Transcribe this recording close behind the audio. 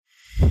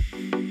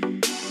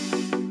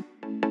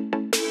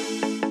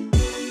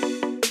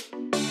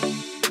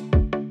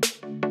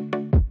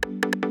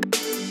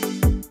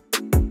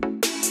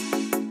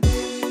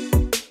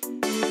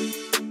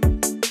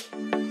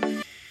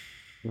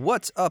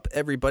What's up,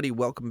 everybody?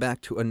 Welcome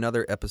back to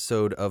another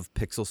episode of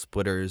Pixel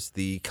Splitters,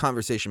 the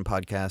conversation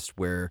podcast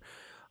where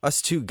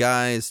us two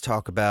guys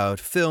talk about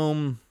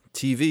film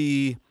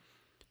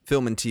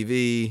and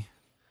TV,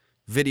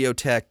 video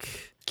tech,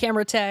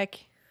 camera tech,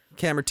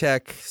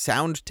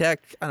 sound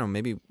tech. I don't know,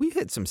 maybe we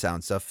hit some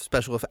sound stuff,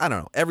 special effects. I don't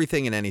know,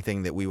 everything and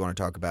anything that we want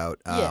to talk about.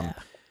 Yeah.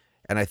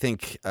 And I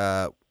think,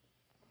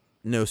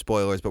 no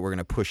spoilers, but we're going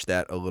to push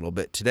that a little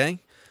bit today.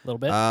 A little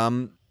bit.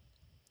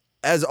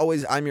 As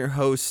always, I'm your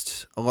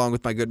host, along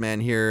with my good man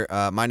here.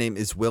 My name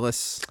is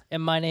Willis.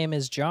 And my name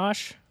is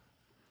Josh.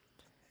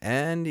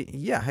 And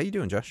yeah, how you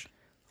doing, Josh?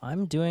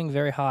 I'm doing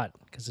very hot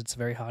because it's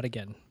very hot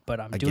again.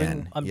 But I'm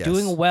Yes.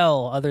 doing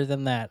well other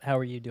than that. How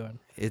are you doing?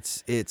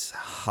 It's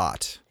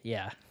hot.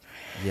 Yeah.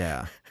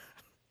 Yeah.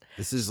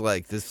 This is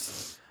like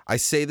this. I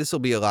say this will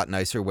be a lot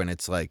nicer when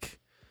it's like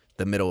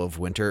the middle of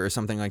winter or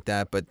something like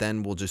that, but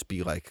then we'll just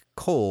be like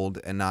cold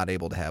and not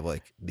able to have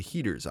like the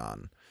heaters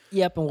on.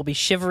 Yep, and we'll be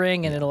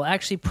shivering, and it'll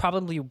actually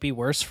probably be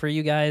worse for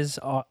you guys,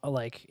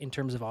 like in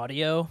terms of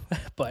audio.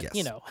 But Yes.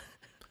 you know,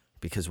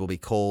 Because we'll be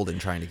cold and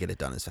trying to get it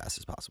done as fast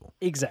as possible.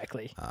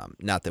 exactly.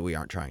 Not that we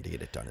aren't trying to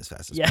get it done as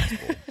fast as Yeah.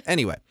 possible.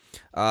 Anyway,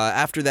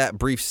 after that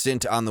brief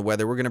stint on the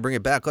weather, we're going to bring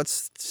it back.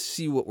 Let's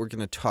see what we're going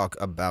to talk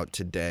about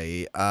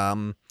today.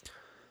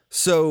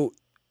 So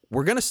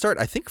we're going to start,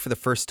 I think, for the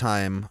first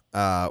time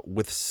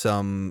with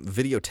some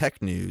video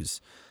tech news.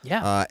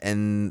 Yeah.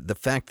 And the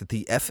fact that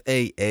the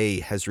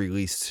FAA has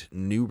released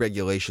new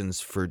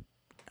regulations for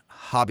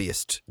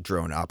hobbyist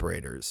drone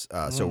operators,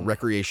 so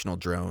recreational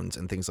drones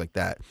and things like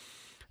that.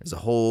 There's a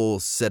whole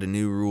set of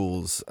new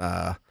rules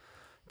to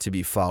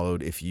be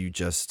followed if you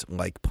just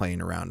like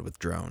playing around with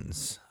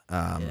drones.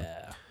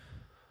 Yeah.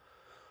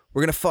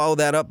 We're going to follow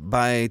that up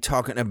by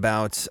talking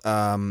about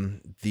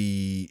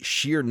the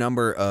sheer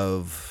number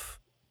of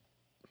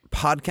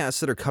podcasts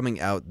that are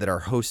coming out that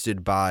are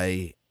hosted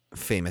by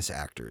famous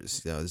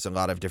actors. You know, there's a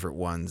lot of different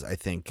ones. I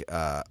think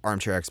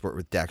Armchair Expert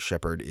with Dax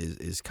Shepard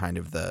is kind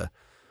of the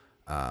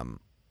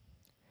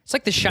It's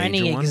like the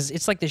shining. one?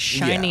 It's like the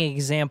shining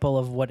example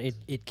of what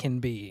it can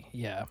be.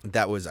 Yeah.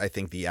 that was, I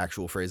think, the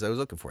actual phrase I was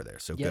looking for there.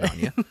 So Yeah. good on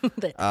you.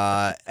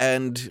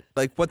 And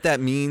like what that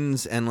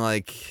means, and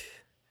like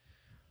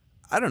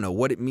I don't know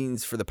what it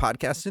means for the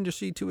podcast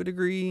industry to a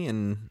degree,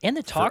 and And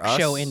the for talk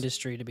show us,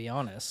 industry, to be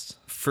honest.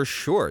 for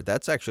sure.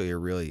 That's actually a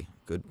really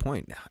good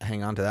point.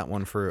 Hang on to that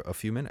one for a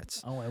few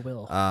minutes. Oh, I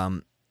will.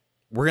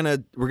 We're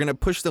gonna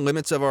push the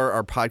limits of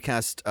our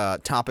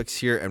podcast topics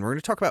here, and we're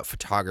gonna talk about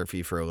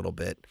photography for a little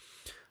bit,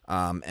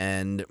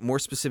 and more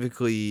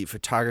specifically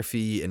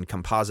photography and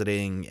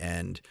compositing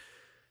and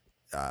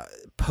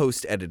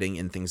post editing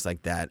and things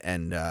like that,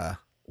 and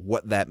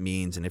what that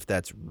means, and if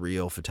that's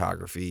real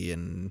photography,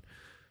 and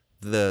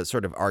the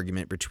sort of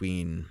argument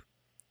between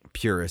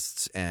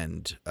purists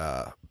and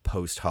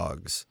post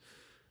hogs,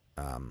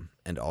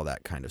 and all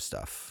that kind of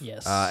stuff.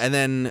 Yes. And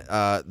then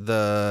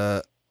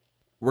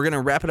we're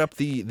gonna wrap it up.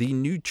 The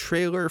new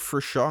trailer for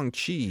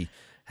Shang-Chi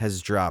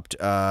has dropped,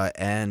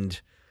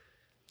 and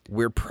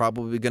we're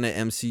probably gonna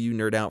MCU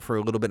nerd out for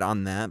a little bit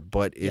on that,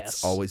 but it's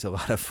Yes. always a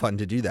lot of fun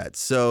to do that.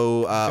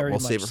 So Very we'll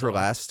much save it for so.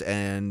 last,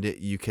 and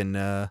you can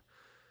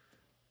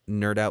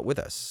nerd out with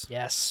us.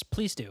 Yes,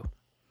 please do.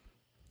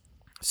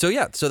 So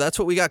yeah, so that's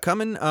what we got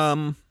coming.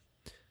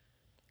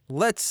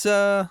 Let's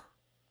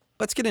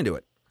get into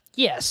it.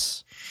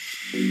 Yes.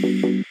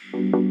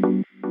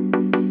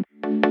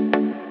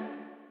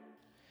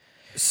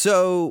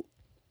 So,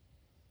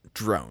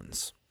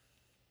 drones.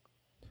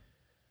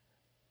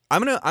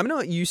 I'm gonna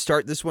let you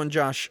start this one,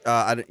 Josh.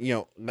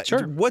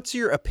 Sure. What's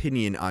your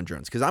opinion on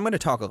drones? Because I'm gonna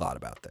talk a lot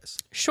about this.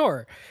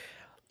 Sure.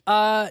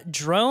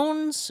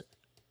 Drones,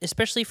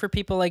 especially for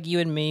people like you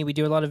and me, we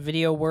do a lot of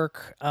video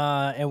work,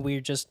 and we're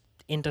just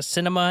into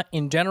cinema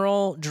in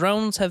general.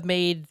 Drones have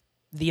made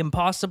the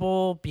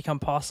impossible become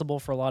possible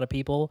for a lot of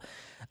people.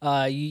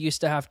 You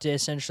used to have to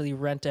essentially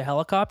rent a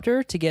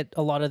helicopter to get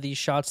a lot of these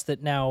shots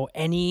that now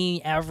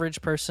any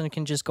average person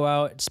can just go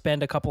out and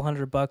spend a couple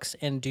 $100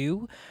 and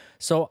do.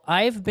 So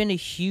I've been a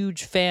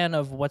huge fan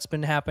of what's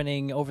been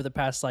happening over the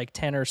past like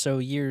 10 or so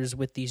years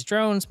with these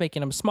drones,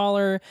 making them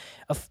smaller,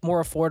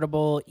 more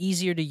affordable,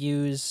 easier to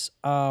use.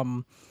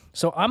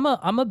 So I'm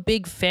a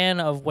big fan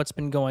of what's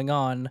been going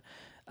on.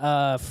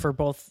 For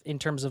both in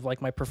terms of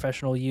like my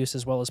professional use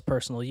as well as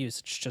personal use.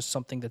 It's just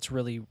something that's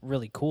really,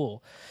 really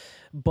cool.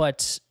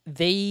 But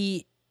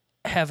they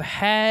have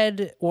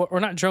had, or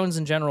not drones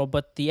in general,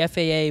 but the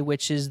FAA,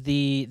 which is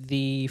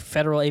the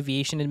Federal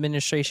Aviation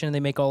Administration,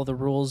 they make all the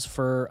rules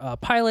for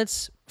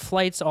pilots,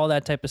 flights, all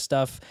that type of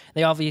stuff.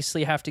 They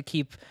obviously have to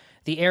keep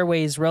the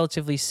airways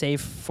relatively safe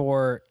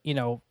for,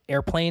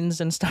 airplanes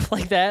and stuff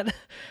like that.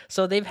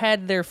 So they've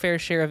had their fair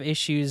share of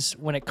issues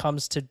when it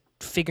comes to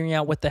figuring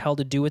out what the hell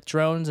to do with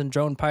drones and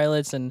drone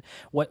pilots and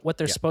what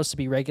they're supposed to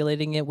be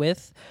regulating it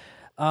with.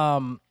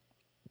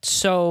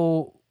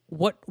 So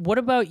What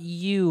about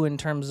you in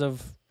terms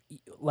of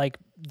like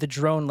the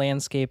drone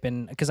landscape?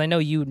 And because I know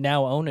you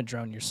now own a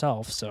drone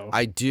yourself, so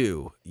I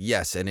do,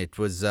 yes, and it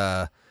was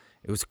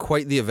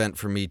quite the event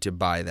for me to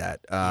buy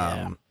that.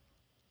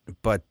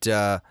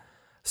 But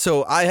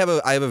so I have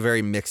a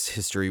very mixed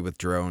history with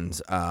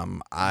drones.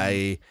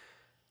 I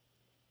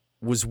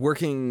was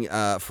working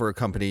for a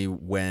company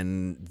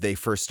when they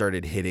first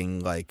started hitting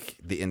like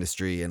the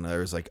industry, and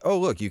there was like, oh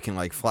look, you can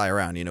like fly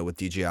around, with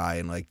DJI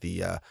and like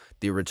the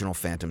original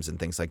Phantoms and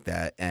things like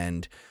that,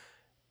 and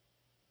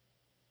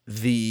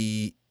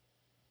the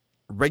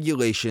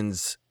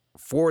regulations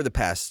for the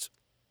past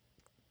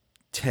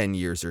 10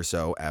 years or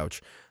so,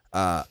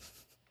 have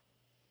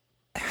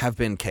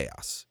been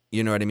chaos.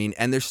 You know what I mean?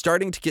 And they're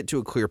starting to get to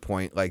a clear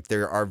point. Like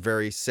there are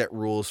very set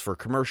rules for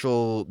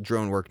commercial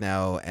drone work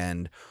now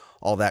and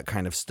all that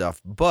kind of stuff.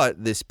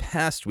 But this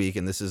past week,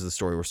 and this is the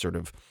story we're sort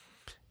of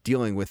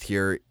dealing with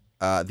here,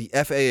 the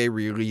FAA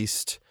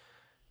released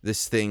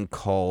this thing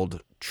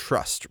called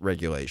trust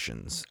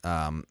regulations,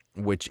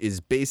 which is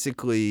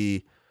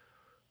basically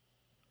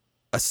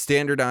a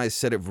standardized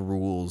set of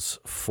rules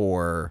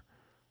for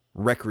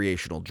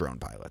recreational drone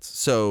pilots.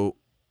 So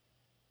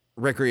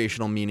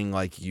recreational meaning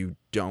like you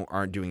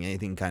aren't doing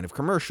anything kind of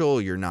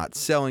commercial, you're not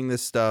selling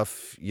this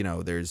stuff,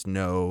 there's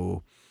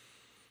no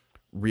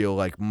real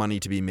like money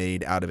to be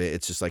made out of it.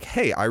 It's just like,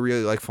 hey, I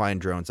really like flying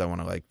drones. I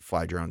want to like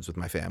fly drones with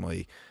my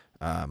family,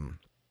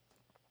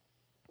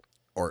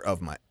 or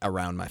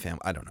around my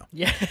family. I don't know.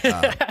 Yeah.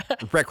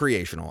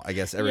 Recreational. I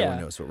guess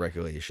everyone knows what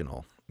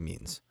recreational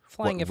means.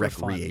 Flying what it for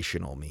fun.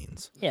 recreational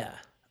means. Yeah.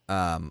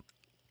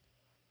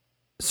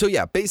 So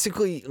yeah,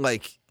 basically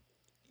like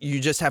you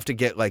just have to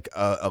get like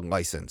a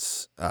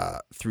license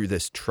through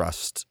this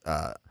trust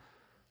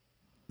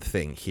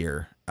thing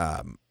here.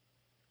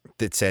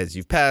 That says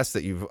you've passed,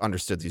 that you've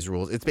understood these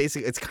rules.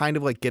 It's kind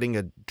of like getting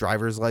a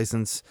driver's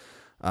license,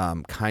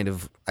 kind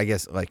of, I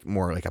guess, like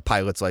more like a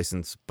pilot's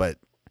license, but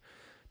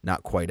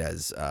not quite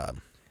as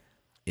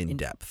in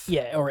depth.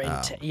 Yeah, or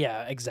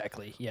yeah,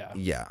 exactly. Yeah.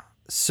 Yeah.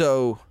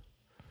 So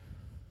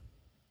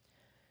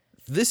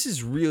this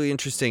is really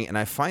interesting, and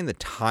I find the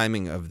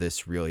timing of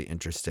this really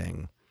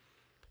interesting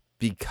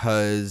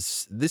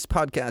because this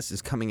podcast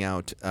is coming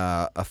out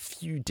a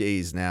few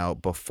days now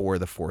before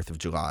the 4th of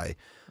July.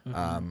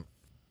 Mm-hmm.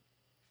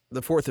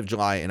 The 4th of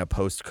July in a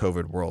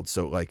post-COVID world.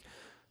 So like,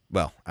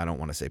 well, I don't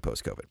want to say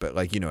post-COVID, but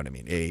like, you know what I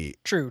mean? A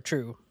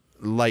true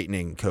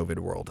lightning COVID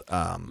world.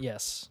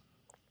 Yes.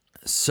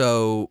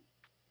 So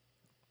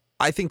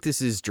I think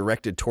this is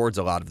directed towards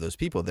a lot of those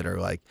people that are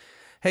like,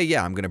 hey,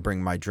 yeah, I'm going to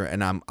bring my drone,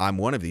 and I'm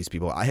one of these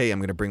people. Hey, I'm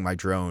going to bring my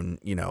drone,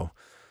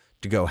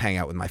 to go hang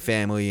out with my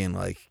family and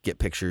like get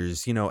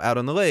pictures, out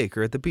on the lake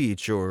or at the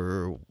beach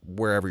or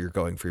wherever you're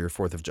going for your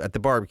 4th of July, at the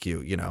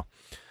barbecue,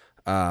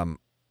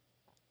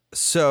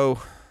 So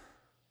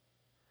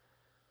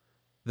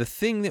the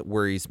thing that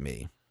worries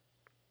me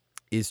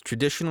is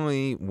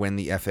traditionally when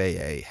the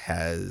FAA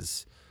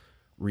has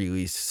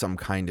released some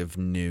kind of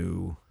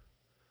new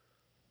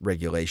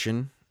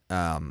regulation,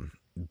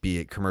 be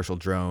it commercial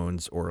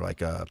drones or like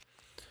the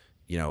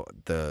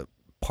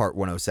Part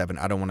 107.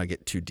 I don't want to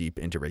get too deep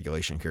into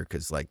regulation here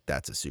because like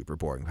that's a super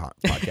boring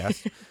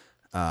podcast.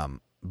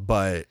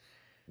 But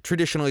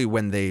traditionally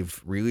when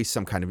they've released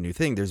some kind of new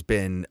thing, there's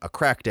been a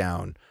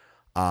crackdown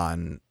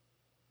on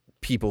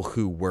people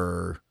who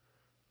were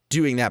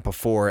doing that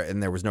before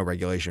and there was no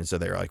regulation. So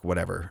they're like,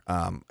 whatever.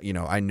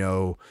 I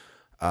know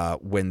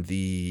when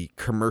the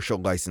commercial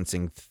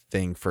licensing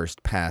thing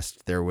first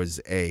passed, there was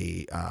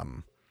a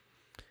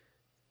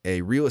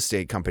real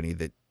estate company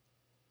that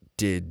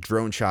did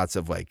drone shots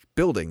of like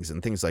buildings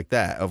and things like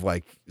that, of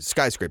like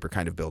skyscraper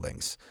kind of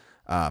buildings.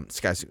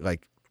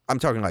 Like I'm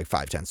talking like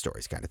 5-10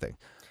 stories kind of thing.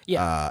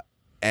 Yeah.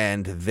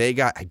 And they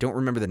got, I don't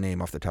remember the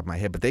name off the top of my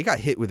head, but they got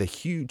hit with a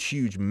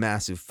huge,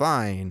 massive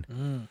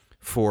fine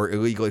for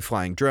illegally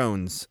flying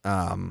drones.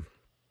 Was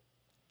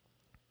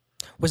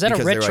that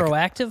a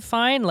retroactive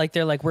fine? Like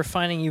they're like, we're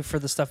fining you for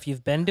the stuff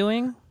you've been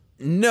doing?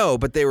 No,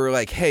 but they were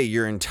like, hey,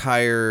 your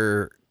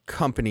entire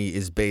company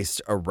is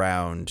based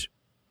around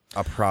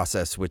a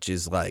process which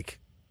is like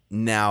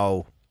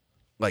now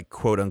like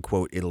quote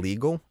unquote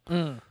illegal.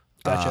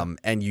 Gotcha.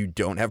 And you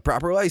don't have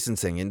proper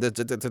licensing and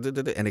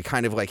and it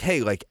kind of like,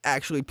 hey, like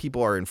actually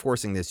people are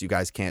enforcing this. You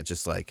guys can't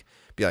just like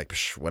be like,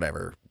 psh,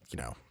 whatever,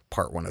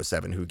 Part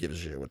 107, who gives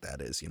a shit what that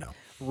is,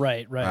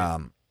 Right.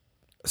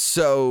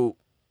 So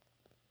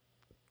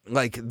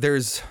like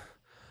there's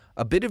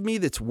a bit of me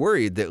that's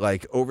worried that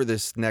like over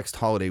this next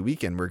holiday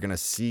weekend, we're going to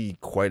see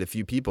quite a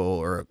few people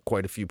or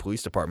quite a few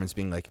police departments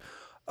being like,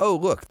 oh,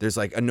 look, there's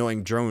like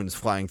annoying drones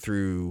flying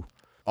through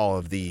all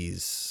of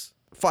these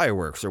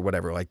fireworks or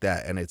whatever like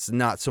that. And it's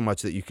not so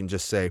much that you can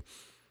just say,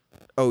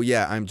 oh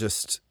yeah, I'm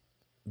just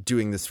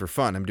doing this for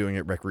fun. I'm doing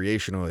it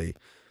recreationally,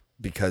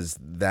 because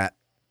that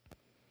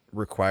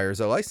requires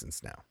a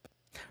license now.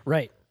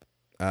 Right.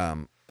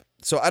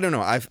 So I don't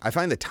know. I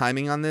find the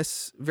timing on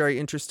this very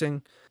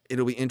interesting.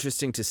 It'll be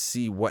interesting to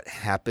see what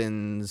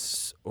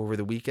happens over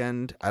the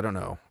weekend. I don't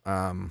know.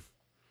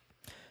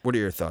 What are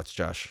your thoughts,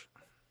 Josh?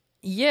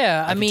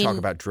 Yeah, I could mean, talk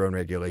about drone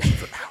regulation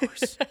for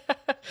hours.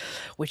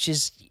 which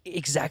is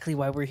exactly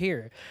why we're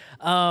here.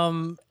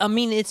 I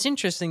mean, it's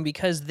interesting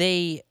because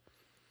they'd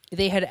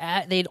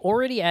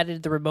already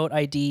added the remote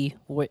ID,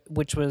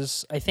 which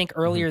was I think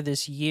earlier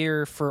this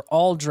year for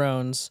all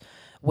drones,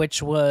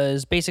 which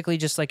was basically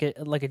just like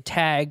a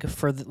tag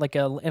for an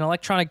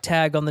electronic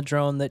tag on the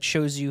drone that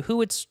shows you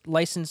who it's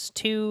licensed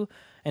to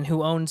and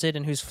who owns it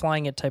and who's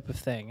flying it, type of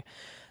thing.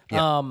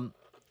 Yeah.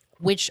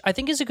 Which I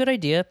think is a good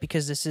idea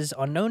because this is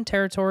unknown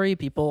territory.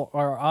 People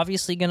are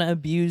obviously going to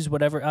abuse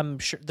whatever. I'm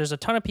sure there's a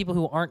ton of people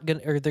who aren't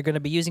going to, or they're going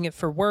to be using it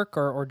for work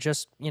or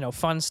just,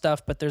 fun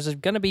stuff. But there's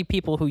going to be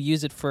people who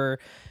use it for,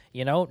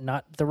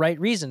 not the right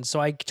reasons. So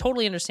I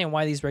totally understand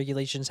why these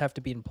regulations have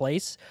to be in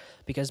place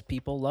because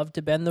people love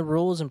to bend the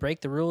rules and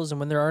break the rules. And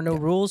when there are no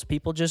rules,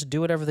 people just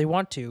do whatever they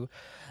want to.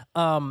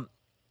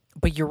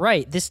 But you're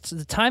right.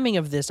 The timing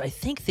of this, I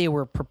think they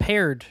were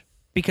prepared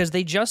because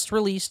they just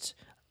released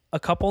a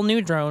couple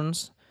new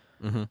drones,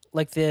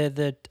 like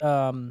the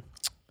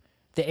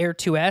Air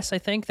 2S, I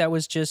think that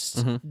was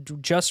just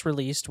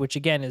released, which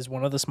again is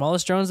one of the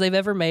smallest drones they've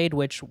ever made.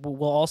 Which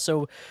will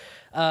also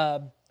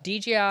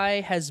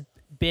DJI has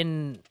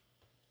been.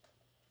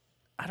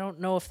 I don't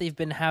know if they've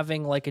been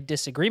having like a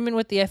disagreement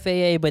with the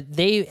FAA, but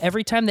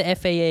every time the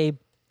FAA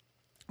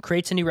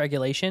creates a new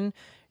regulation,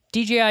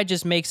 DJI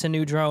just makes a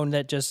new drone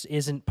that just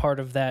isn't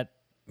part of that.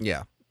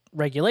 Yeah.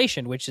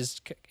 Regulation, which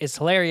is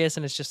hilarious,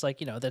 and it's just like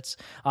that's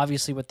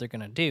obviously what they're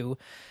gonna do.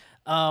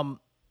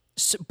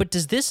 But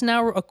does this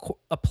now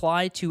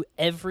apply to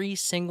every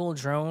single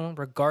drone,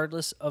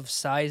 regardless of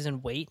size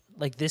and weight?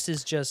 Like this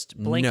is just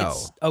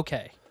blankets. No.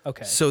 Okay.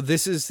 So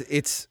this is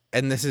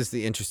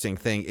the interesting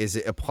thing is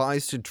it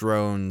applies to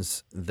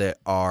drones that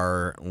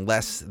are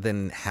less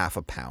than half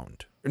a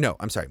pound. No,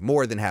 I'm sorry,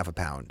 more than half a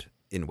pound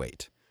in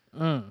weight.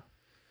 Okay.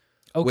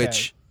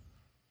 Which,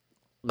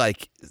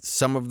 like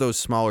some of those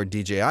smaller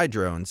DJI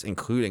drones,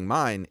 including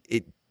mine,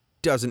 it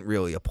doesn't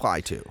really apply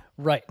to.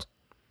 Right.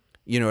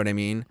 You know what I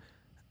mean?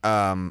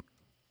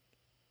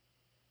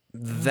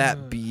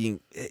 That being,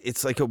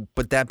 it's like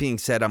but that being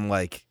said, I'm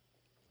like,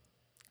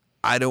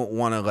 I don't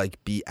want to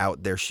like be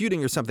out there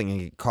shooting or something and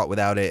get caught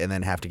without it and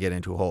then have to get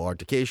into a whole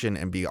altercation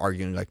and be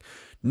arguing like,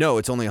 no,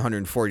 it's only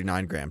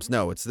 149 grams.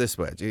 No, it's this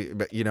much.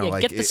 But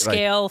like get the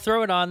scale,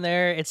 throw it on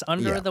there. It's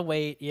under the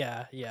weight.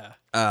 Yeah.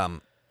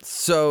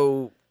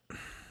 So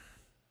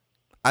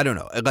I don't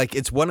know. Like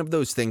it's one of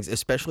those things,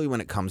 especially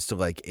when it comes to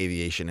like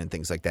aviation and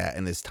things like that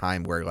in this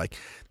time where like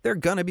they're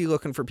going to be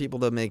looking for people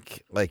to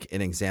make like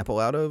an example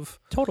out of.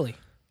 Totally.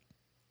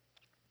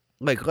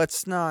 Like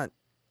let's not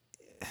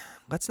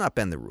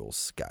bend the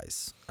rules,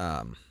 guys.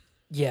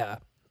 Yeah.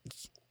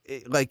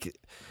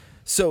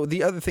 So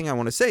the other thing I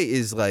want to say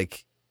is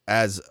like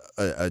as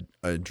a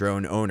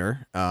drone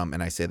owner,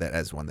 and I say that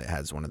as one that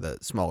has one of the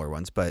smaller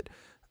ones, but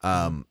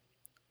I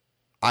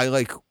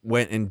like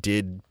went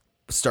and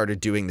started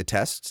doing the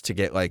tests to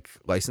get like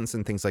license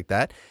and things like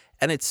that,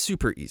 and it's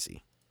super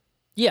easy.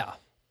 Yeah.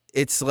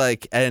 It's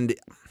like, and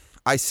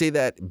I say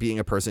that being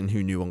a person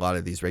who knew a lot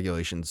of these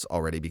regulations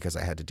already because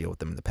I had to deal with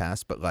them in the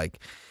past, but like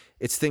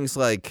it's things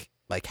like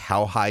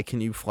how high can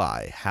you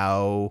fly?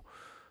 How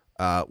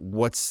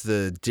what's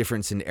the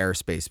difference in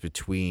airspace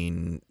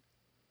between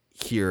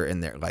here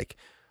and there? Like,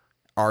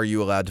 are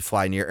you allowed to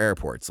fly near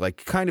airports?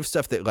 Like kind of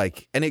stuff that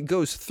like, and it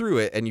goes through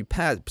it and you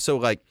pass. So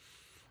like,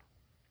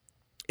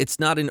 it's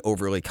not an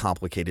overly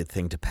complicated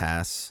thing to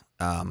pass.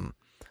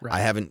 Right. I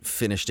haven't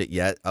finished it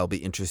yet. I'll be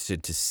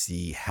interested to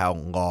see how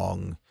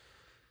long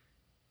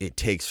it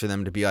takes for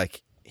them to be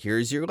like,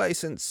 here's your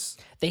license.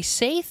 They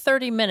say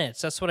 30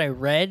 minutes. That's what I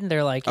read.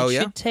 They're like, it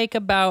should take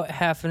about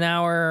half an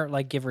hour,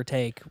 like give or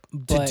take.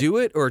 But... To do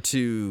it or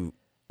to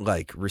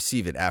like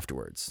receive it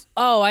afterwards?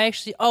 Oh, I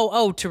actually,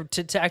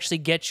 to actually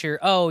get your,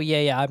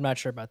 yeah. I'm not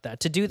sure about that.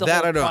 To do the that whole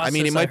I don't know. process, I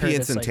mean, it might be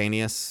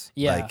instantaneous.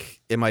 Like,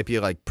 like it might be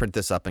like print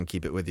this up and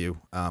keep it with you,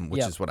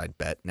 which is what I'd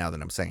bet now that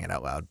I'm saying it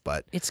out loud.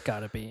 But it's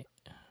gotta be.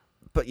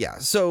 But yeah,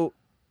 so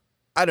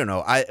I don't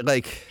know. I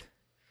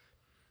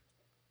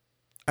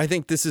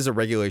think this is a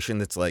regulation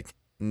that's like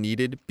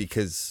needed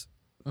because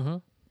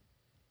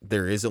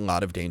there is a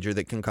lot of danger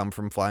that can come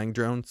from flying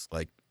drones.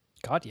 Like,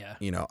 God, yeah.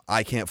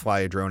 I can't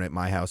fly a drone at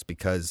my house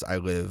because I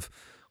live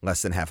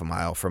less than half a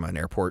mile from an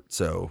airport.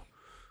 So,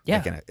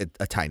 like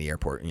a tiny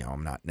airport.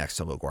 I'm not next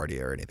to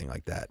LaGuardia or anything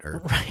like that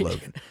or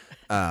Logan.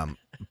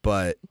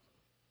 But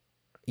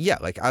yeah,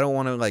 like I don't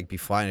want to like be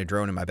flying a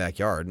drone in my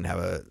backyard and have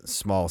a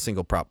small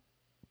single prop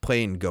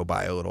plane go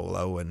by a little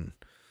low and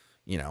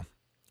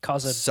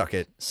cause suck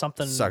it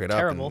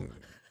terrible. up. And,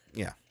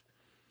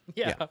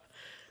 yeah.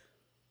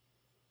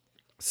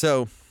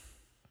 So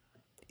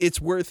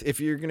it's worth, if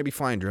you're going to be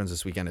flying drones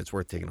this weekend, it's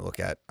worth taking a look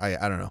at. I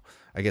don't know.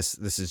 I guess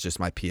this is just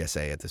my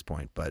PSA at this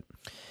point, but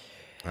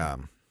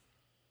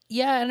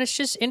yeah, and it's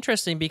just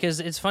interesting because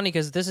it's funny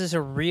because this is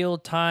a real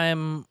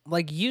time,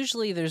 like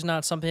usually there's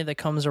not something that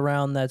comes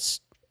around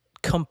that's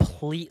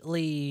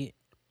completely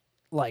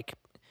like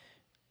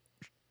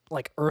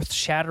earth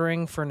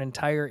shattering for an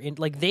entire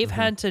like they've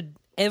had to,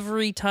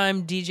 every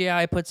time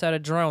DJI puts out a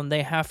drone,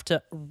 they have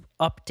to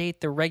update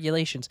the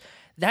regulations.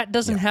 That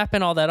doesn't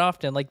happen all that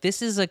often. Like,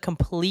 this is a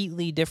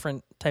completely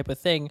different type of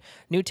thing.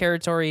 New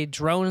territory.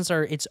 Drones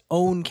are its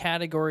own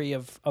category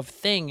of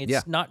thing.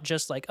 It's not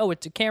just like, oh,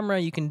 it's a camera,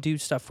 you can do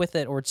stuff with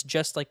it, or it's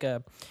just like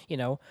a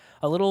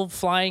little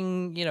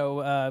flying,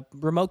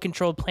 remote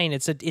controlled plane.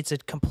 It's a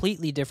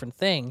completely different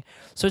thing.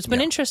 So it's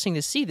been interesting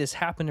to see this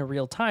happen in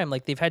real time.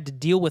 Like, they've had to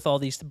deal with all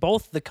these,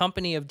 both the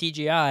company of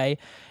DJI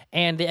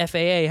and the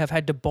FAA have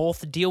had to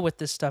both deal with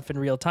this stuff in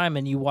real time,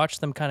 and you watch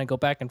them kind of go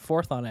back and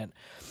forth on it.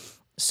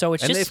 So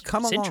they've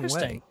come a long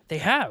way. They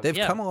have. They've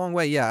come a long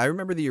way. Yeah, I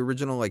remember the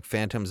original like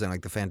Phantoms and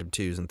like the Phantom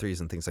 2s and 3s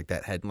and things like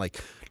that had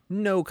like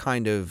no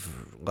kind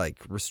of like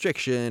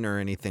restriction or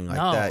anything like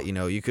that.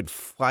 You could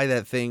fly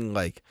that thing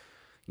like,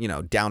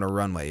 down a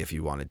runway if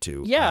you wanted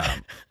to. Yeah.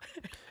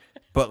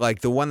 But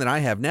like the one that I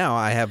have now,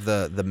 I have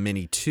the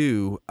Mini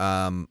 2.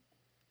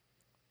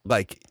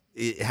 Like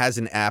it has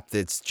an app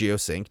that's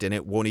geosynced and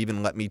it won't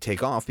even let me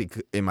take off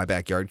in my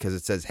backyard because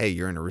it says, hey,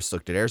 you're in a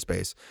restricted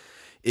airspace.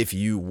 If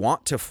you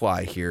want to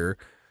fly here,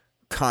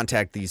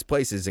 contact these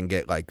places and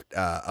get like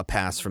a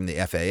pass from the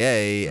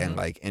FAA and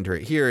like enter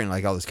it here and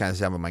like all this kind of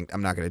stuff. I'm like,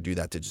 I'm not going to do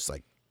that to just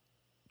like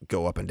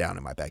go up and down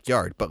in my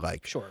backyard. But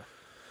like, sure.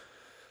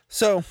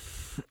 So,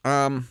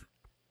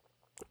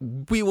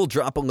 we will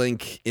drop a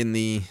link in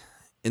the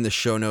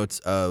show notes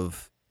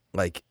of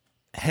like,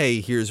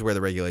 hey, here's where the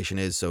regulation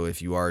is. So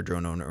if you are a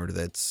drone owner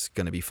that's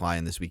going to be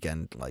flying this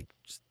weekend, like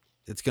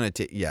it's going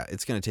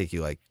to take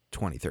you like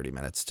 20, 30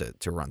 minutes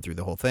to run through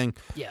the whole thing.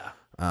 Yeah.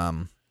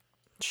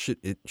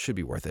 It should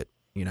be worth it,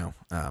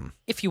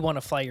 if you want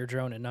to fly your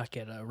drone and not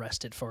get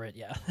arrested for it,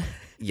 yeah.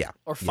 Yeah.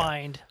 Or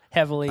fined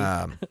heavily.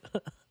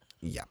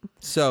 Yeah.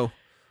 So,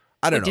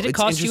 I don't know. Did it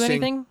cost you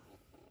anything?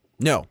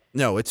 No,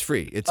 it's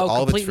free. It's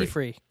all completely of it's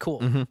free. Cool.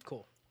 Mm-hmm.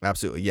 Cool.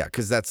 Absolutely. Yeah,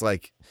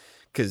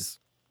 because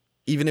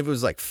even if it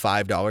was like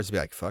 $5, I'd be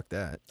like, fuck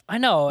that. I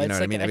know. You know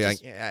what I mean? I'd be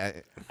like,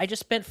 I just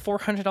spent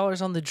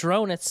 $400 on the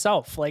drone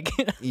itself. Like,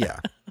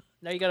 yeah.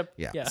 Now you gotta.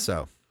 Yeah.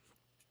 So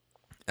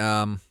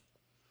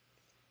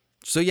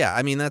yeah,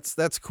 I mean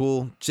that's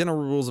cool. General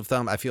rules of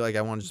thumb. I feel like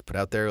I want to just put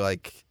out there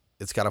like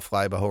it's got to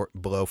fly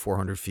below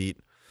 400 feet.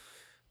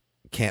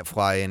 Can't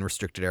fly in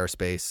restricted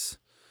airspace.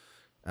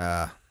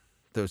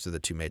 Those are the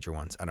two major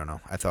ones. I don't know.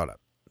 I thought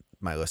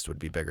my list would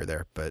be bigger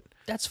there, but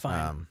that's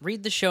fine.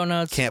 Read the show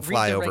notes. Can't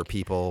fly over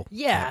people.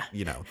 Yeah.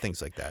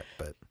 Things like that.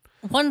 But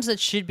ones that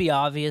should be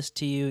obvious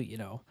to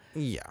you.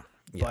 Yeah.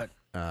 But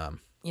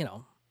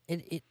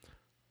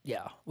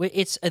Yeah,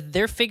 it's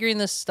they're figuring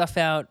this stuff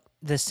out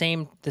the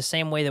same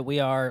way that we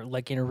are,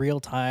 like in real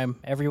time.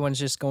 Everyone's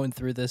just going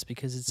through this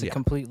because it's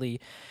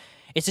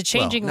a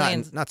changing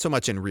land. Not so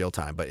much in real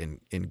time, but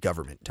in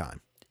government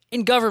time.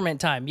 In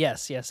government time,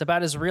 yes,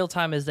 about as real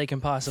time as they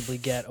can possibly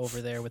get over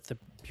there with the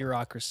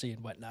bureaucracy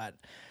and whatnot.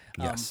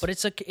 Yes. But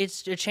it's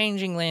a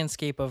changing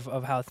landscape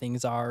of how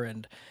things are,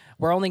 and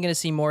we're only going to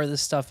see more of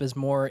this stuff as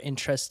more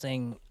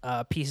interesting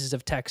pieces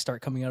of tech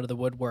start coming out of the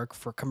woodwork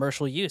for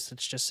commercial use.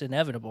 It's just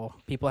inevitable.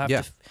 People have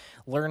to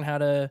learn how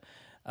to,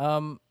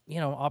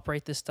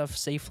 operate this stuff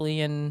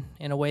safely and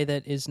in a way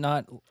that is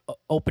not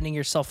opening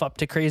yourself up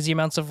to crazy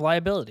amounts of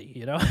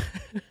liability.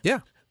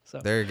 Yeah. So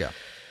there you go.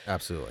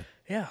 Absolutely.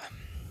 Yeah.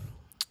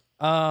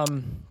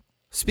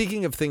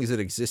 Speaking of things that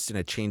exist in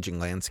a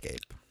changing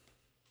landscape,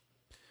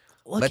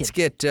 let's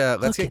get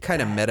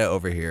kind of meta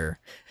over here.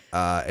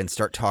 And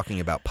start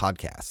talking about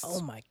podcasts. Oh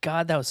my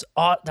God, that was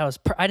I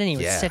didn't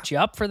even set you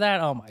up for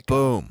that. Oh my God.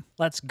 Boom.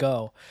 Let's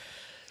go.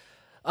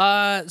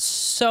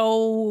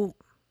 So,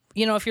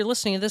 if you're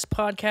listening to this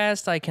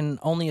podcast, I can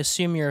only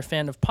assume you're a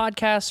fan of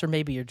podcasts, or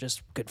maybe you're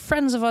just good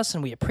friends of us,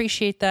 and we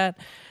appreciate that.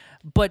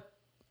 But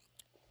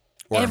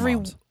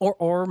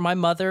or my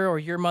mother or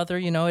your mother,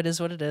 it is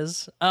what it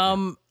is.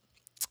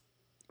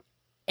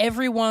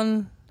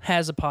 Everyone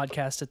has a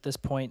podcast at this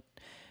point,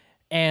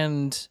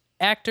 and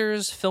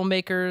actors,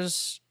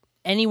 filmmakers,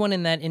 anyone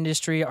in that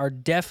industry are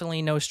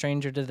definitely no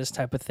stranger to this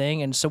type of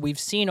thing. And so we've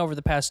seen over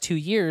the past 2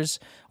 years,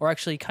 or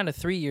actually kind of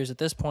 3 years at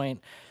this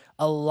point,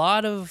 a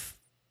lot of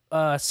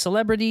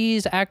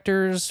celebrities,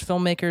 actors,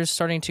 filmmakers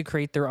starting to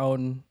create their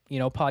own,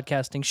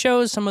 podcasting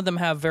shows. Some of them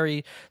have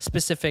very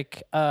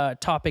specific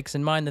topics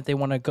in mind that they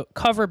want to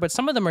cover, but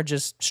some of them are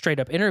just straight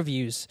up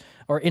interviews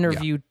or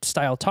interview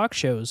style talk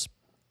shows.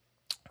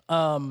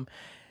 And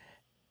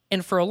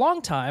for a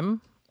long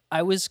time,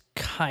 I was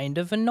kind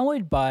of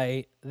annoyed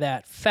by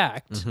that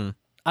fact. Mm-hmm.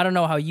 I don't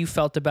know how you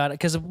felt about it,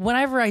 because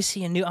whenever I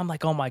see I'm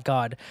like, oh my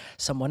God,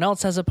 someone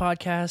else has a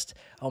podcast.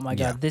 Oh my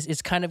God, this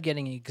is kind of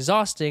getting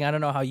exhausting. I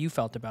don't know how you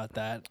felt about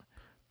that.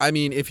 I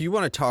mean, if you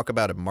want to talk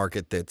about a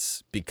market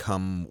that's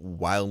become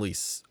wildly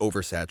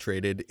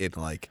oversaturated in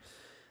like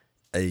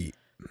a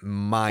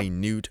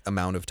minute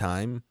amount of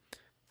time,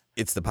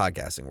 it's the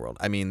podcasting world.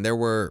 I mean,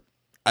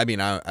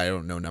 I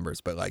don't know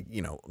numbers, but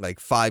like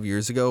 5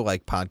 years ago,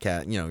 like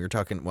podcast, you're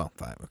talking,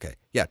 5. Okay.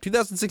 Yeah.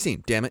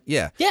 2016. Damn it.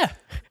 Yeah. Yeah.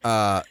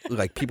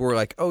 Like people were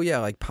like, oh yeah,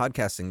 like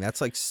podcasting,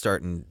 that's like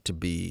starting to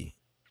be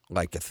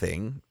like a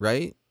thing,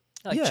 right?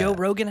 Like Joe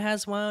Rogan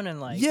has one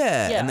and like.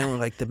 Yeah. And then we're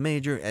like the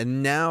major,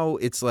 and now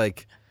it's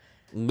like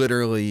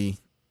literally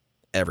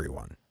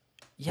everyone.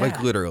 Yeah.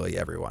 Like literally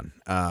everyone.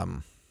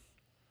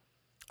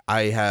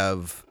 I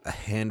have a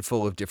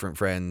handful of different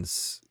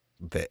friends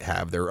that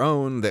have their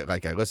own that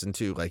like I listen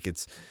to. Like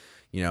it's,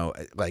 you know,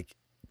 like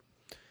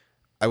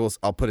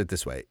I'll put it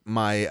this way.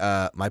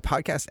 My my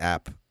podcast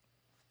app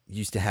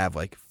used to have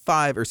like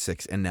 5 or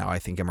 6, and now I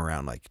think I'm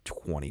around like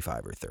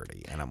 25 or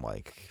 30. And I'm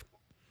like,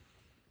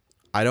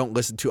 I don't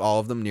listen to all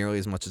of them nearly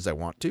as much as I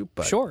want to,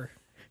 but Sure.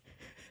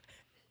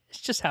 It's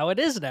just how it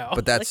is now.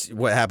 But that's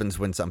what happens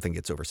when something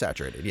gets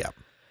oversaturated. Yeah.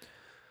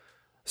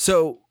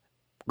 So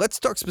let's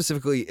talk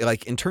specifically,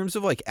 like in terms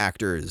of like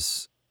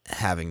actors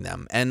having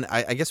them. And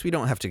I guess we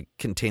don't have to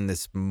contain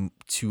this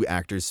to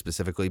actors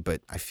specifically,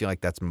 but I feel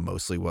like that's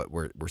mostly what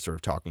we're sort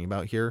of talking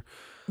about here.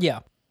 Yeah.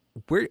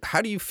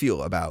 How do you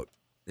feel about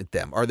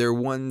them? Are there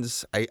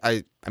ones,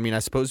 I mean, I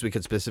suppose we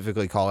could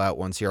specifically call out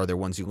ones here. Are there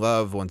ones you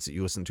love, ones that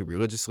you listen to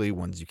religiously,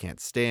 ones you can't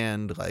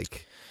stand?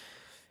 Like,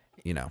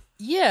 you know.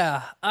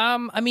 Yeah.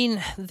 I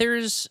mean,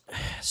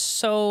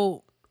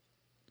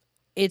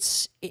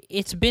 it's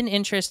been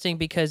interesting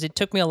because it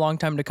took me a long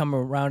time to come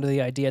around to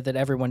the idea that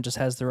everyone just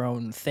has their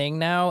own thing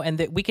now, and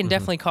that we can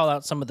definitely call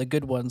out some of the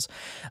good ones.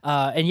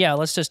 And yeah,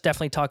 let's just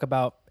definitely talk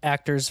about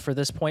actors for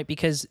this point,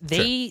 because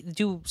they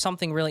do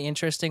something really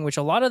interesting, which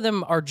a lot of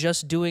them are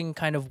just doing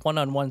kind of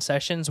one-on-one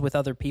sessions with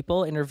other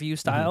people, interview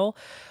style,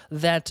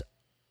 that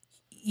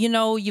you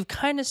know, you've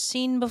kind of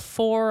seen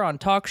before on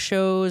talk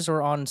shows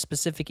or on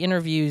specific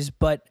interviews.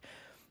 But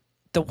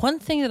the one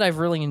thing that I've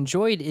really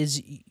enjoyed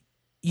is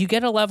you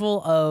get a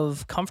level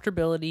of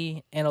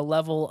comfortability and a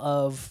level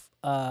of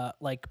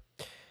like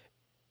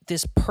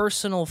this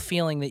personal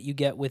feeling that you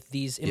get with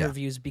these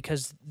interviews,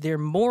 because they're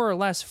more or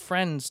less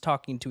friends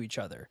talking to each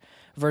other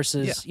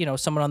versus, you know,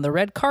 someone on the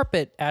red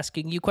carpet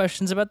asking you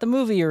questions about the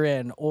movie you're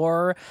in,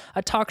 or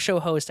a talk show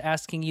host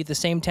asking you the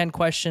same 10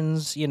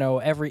 questions,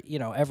 every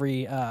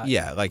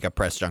like a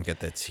press junket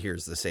that's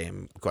here's the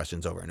same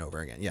questions over and over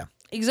again. Yeah.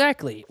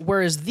 Exactly.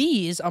 Whereas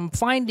these, I'm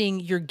finding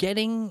you're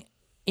getting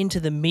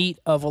into the meat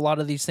of a lot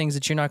of these things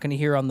that you're not going to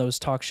hear on those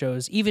talk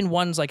shows, even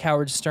ones like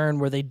Howard Stern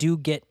where they do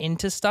get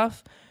into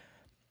stuff.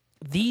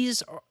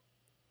 These are,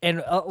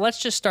 and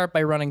let's just start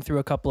by running through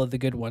a couple of the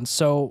good ones.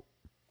 So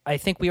I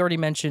think you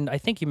mentioned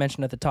at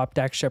the top,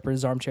 Dax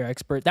Shepard's Armchair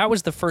Expert. That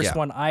was the first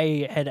one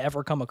I had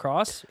ever come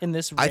across in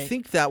this. I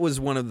think that was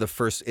one of the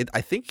first.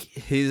 I think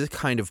his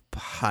kind of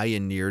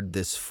pioneered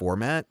this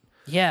format.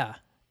 Yeah.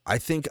 I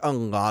think a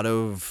lot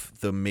of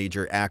the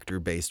major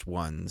actor-based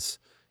ones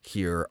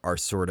here are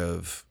sort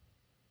of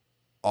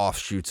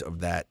offshoots of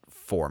that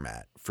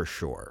format for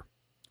sure.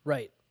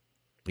 Right.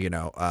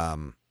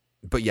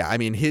 But yeah, I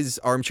mean, his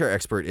Armchair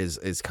Expert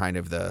is kind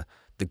of the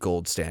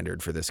gold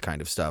standard for this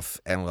kind of stuff.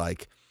 And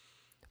like,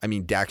 I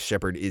mean, Dax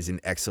Shepard is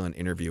an excellent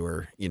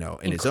interviewer,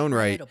 in his own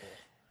right,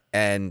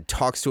 and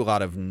talks to a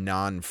lot of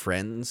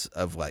non-friends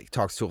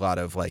talks to a lot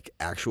of like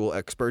actual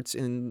experts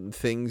in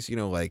things,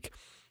 like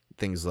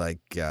things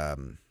like,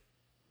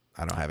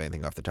 I don't have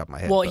anything off the top of my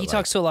head. Well, he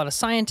talks to a lot of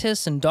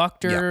scientists and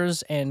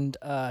doctors, and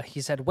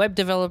he's had web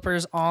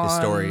developers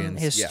on,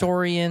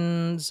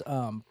 historians,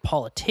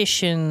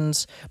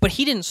 politicians. But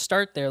he didn't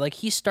start there. Like,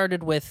 he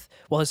started with,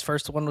 his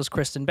first one was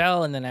Kristen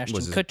Bell, and then Ashton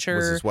Kutcher.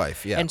 Was his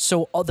wife, yeah. And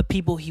so all the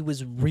people he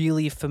was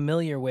really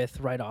familiar with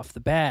right off the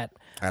bat.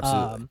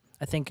 Absolutely.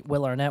 I think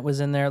Will Arnett was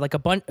in there, like a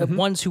bunch of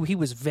ones who he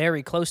was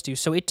very close to.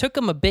 So it took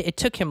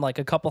him like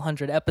a couple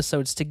hundred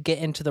episodes to get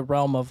into the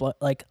realm of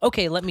like,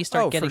 okay, let me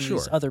start getting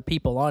these other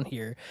people on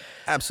here.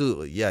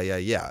 Absolutely.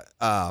 Yeah.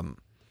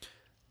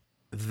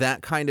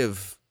 That kind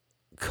of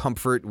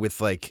comfort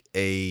with like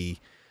a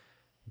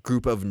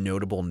group of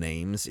notable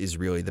names is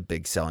really the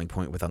big selling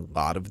point with a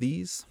lot of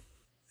these.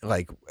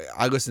 Like,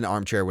 I listen to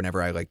Armchair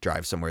whenever I like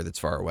drive somewhere that's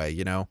far away,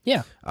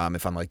 Yeah.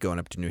 If I'm like going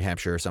up to New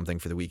Hampshire or something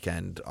for the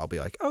weekend, I'll be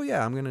like, oh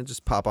yeah, I'm going to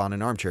just pop on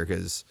an Armchair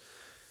because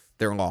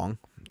they're long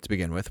to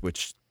begin with,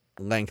 which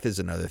length is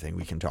another thing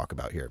we can talk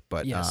about here.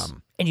 But, yes.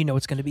 And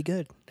it's going to be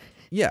good.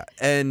 Yeah.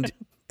 And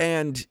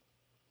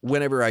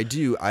whenever I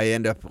do, I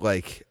end up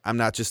like, I'm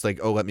not just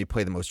like, oh, let me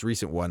play the most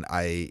recent one.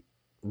 I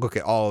look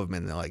at all of them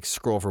and then like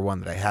scroll for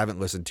one that I haven't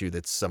listened to.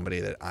 That's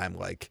somebody that I'm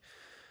like,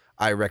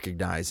 I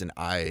recognize and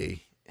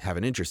I have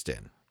an interest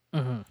in.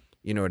 Mm-hmm.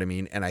 You know what I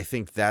mean? And I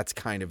think that's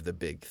kind of the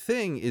big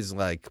thing is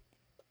like,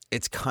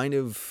 it's kind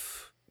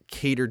of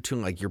catered to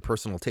like your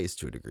personal taste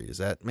to a degree. Does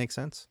that make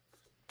sense?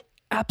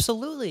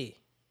 Absolutely.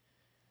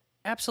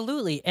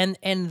 And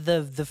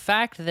the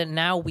fact that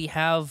now we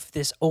have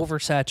this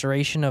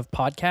oversaturation of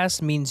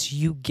podcasts means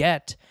you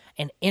get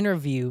an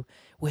interview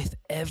with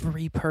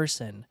every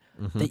person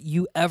that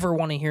you ever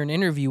want to hear an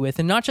interview with,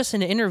 and not just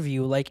an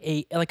interview, like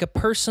a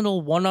personal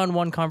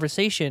one-on-one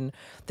conversation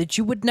that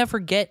you would never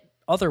get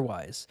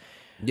otherwise.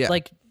 Yeah.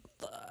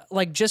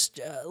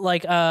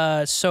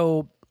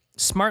 So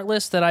Smart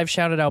List that I've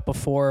shouted out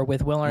before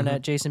with Will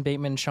Arnett, Jason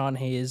Bateman, Sean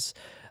Hayes.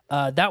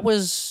 I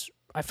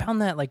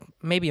found that like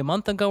maybe a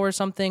month ago or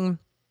something.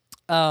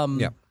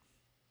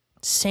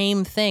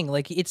 Same thing.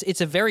 Like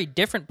it's a very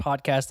different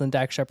podcast than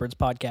Dax Shepard's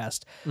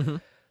podcast.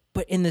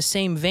 But in the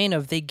same vein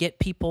of, they get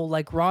people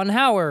like Ron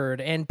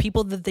Howard and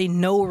people that they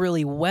know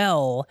really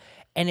well,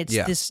 and it's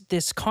Yeah.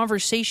 this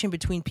conversation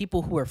between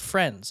people who are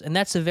friends, and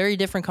that's a very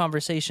different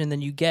conversation than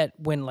you get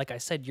when, like I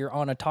said, you're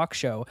on a talk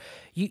show.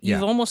 You've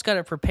Yeah. almost got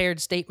a prepared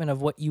statement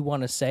of what you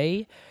want to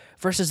say,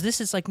 versus this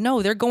is like,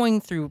 no, they're going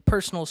through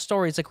personal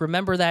stories. Like,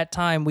 remember that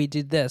time we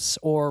did this,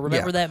 or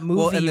remember that movie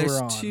well, and you there's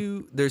were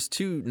on. there's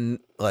two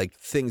like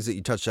things that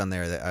you touched on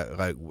there that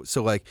I like.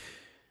 So like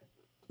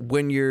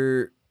when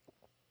you're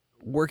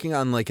working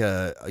on like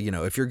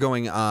if you're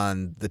going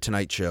on the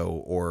Tonight Show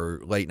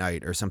or Late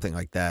Night or something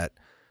like that,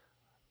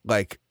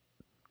 like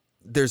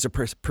there's a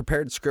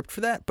prepared script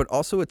for that, but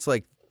also it's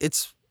like,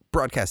 it's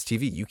broadcast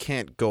TV. You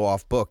can't go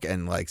off book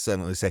and like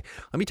suddenly say,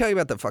 let me tell you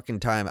about the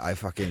fucking time I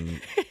fucking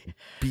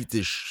beat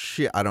this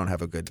shit. I don't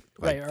have a good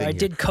like, Right, or thing I here.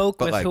 did coke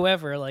But, with like,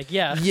 whoever. Like,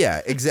 yeah.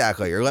 Yeah,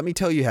 exactly. Or let me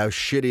tell you how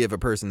shitty of a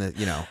person that,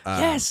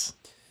 Yes.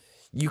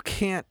 you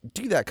can't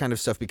do that kind of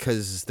stuff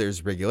because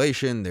there's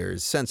regulation,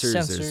 there's censors,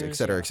 there's et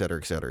cetera, yeah. et cetera,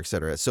 et cetera, et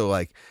cetera. So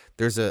like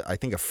there's I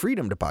think a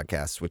freedom to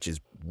podcasts, which is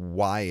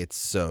why it's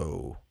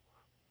so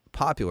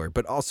popular.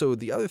 But also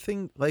the other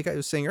thing, like I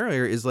was saying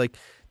earlier, is like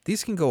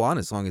these can go on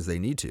as long as they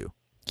need to.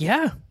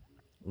 Yeah.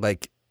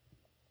 Like,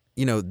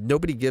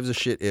 nobody gives a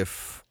shit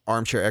if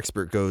Armchair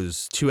Expert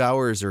goes 2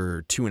 hours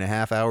or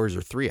 2.5 hours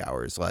or 3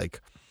 hours. Like,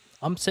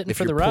 I'm sitting if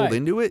for the you're pulled ride.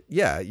 into it,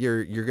 yeah,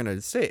 you're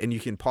gonna stay, and you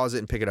can pause it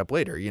and pick it up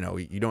later. You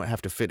don't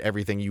have to fit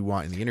everything you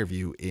want in the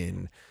interview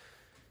in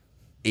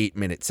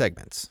 8-minute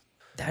segments.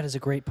 That is a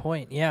great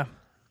point. Yeah.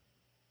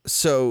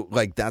 So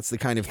like that's the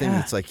kind of thing Yeah.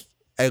 that's like,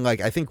 and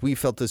like I think we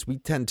felt this. We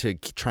tend to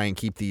try and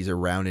keep these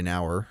around an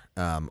hour.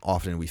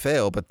 Often we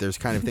fail, but there's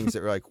kind of things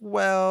that are like,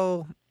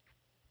 well,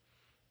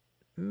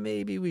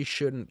 maybe we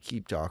shouldn't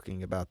keep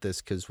talking about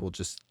this because we'll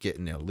just get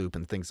in a loop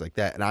and things like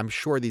that. And I'm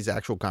sure these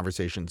actual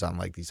conversations on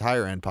like these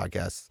higher end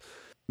podcasts,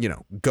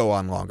 go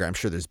on longer. I'm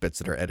sure there's bits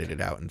that are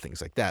edited out and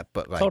things like that.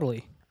 But like,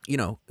 Totally.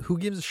 who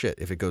gives a shit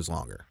if it goes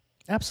longer?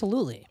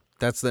 Absolutely.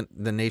 That's the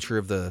nature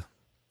of the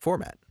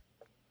format.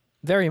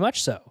 Very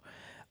much so.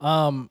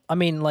 I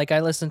mean, like, I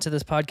listened to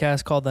this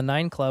podcast called The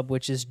Nine Club,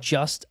 which is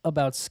just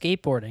about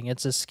skateboarding.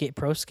 It's a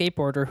pro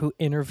skateboarder who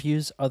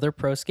interviews other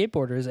pro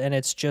skateboarders, and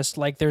it's just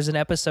like there's an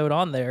episode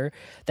on there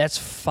that's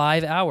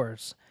 5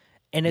 hours,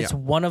 and it's Yeah.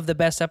 one of the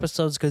best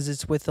episodes because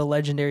it's with a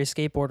legendary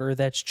skateboarder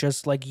that's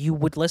just like, you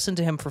would listen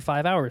to him for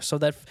 5 hours. So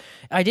that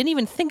I didn't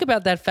even think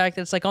about that fact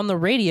that it's like on the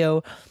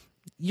radio,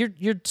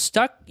 you're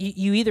stuck.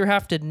 You either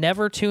have to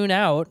never tune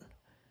out,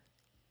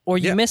 or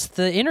you Yeah. miss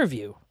the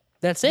interview.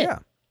 That's it. Yeah.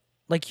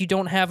 Like, you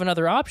don't have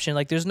another option.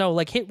 Like, there's no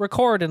like hit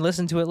record and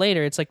listen to it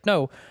later. It's like,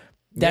 no,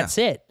 that's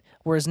it.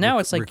 Whereas now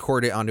it's like,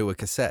 record it onto a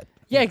cassette.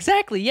 yeah,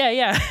 exactly.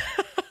 Yeah.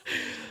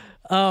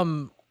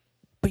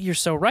 But you're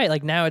so right.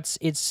 Like, now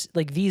it's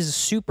like these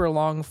super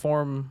long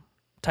form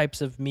types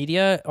of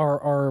media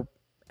are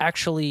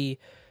actually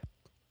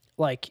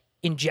like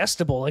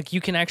ingestible. Like,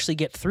 you can actually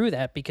get through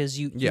that because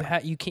you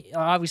can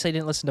obviously I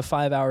didn't listen to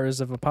 5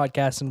 hours of a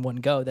podcast in one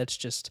go. That's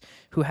just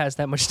who has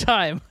that much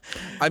time.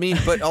 I mean,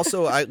 but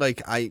also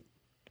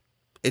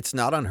it's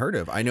not unheard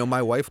of. I know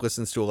my wife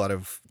listens to a lot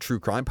of true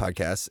crime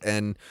podcasts,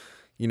 and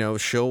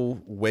she'll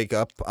wake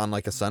up on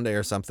like a Sunday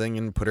or something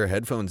and put her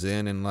headphones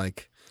in and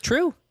like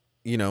True.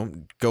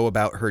 go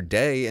about her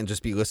day and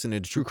just be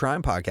listening to true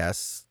crime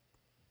podcasts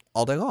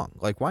all day long.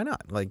 Like, why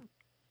not? Like,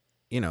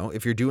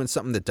 if you're doing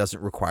something that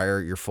doesn't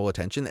require your full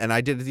attention. And I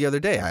did it the other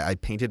day. I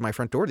painted my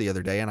front door the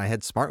other day, and I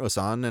had Smartless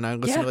on, and I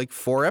listened to like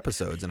 4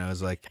 episodes, and I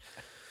was like,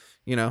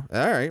 all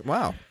right,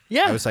 wow.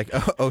 Yeah. I was like,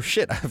 oh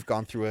shit, I've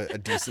gone through a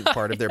decent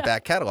part of their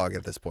back catalog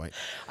at this point.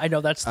 I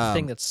know that's the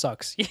thing that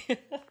sucks.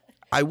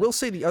 I will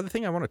say the other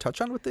thing I want to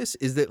touch on with this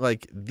is that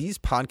like these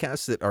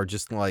podcasts that are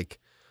just like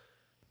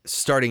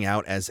starting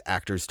out as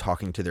actors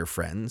talking to their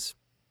friends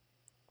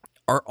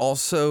are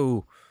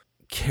also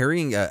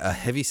carrying a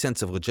heavy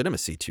sense of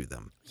legitimacy to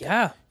them.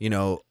 Yeah.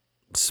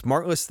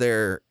 Smartless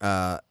there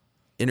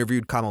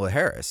interviewed Kamala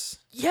Harris.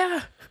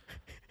 Yeah.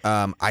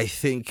 I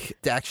think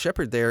Dax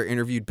Shepard there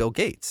interviewed Bill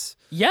Gates.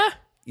 Yeah.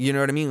 You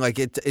know what I mean? Like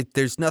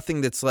there's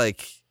nothing that's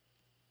like,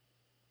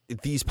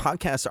 these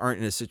podcasts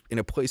aren't in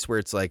a place where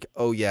it's like,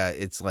 oh yeah,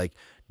 it's like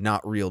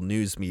not real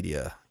news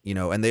media,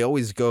 and they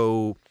always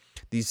go,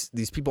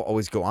 these people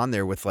always go on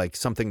there with like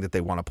something that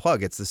they want to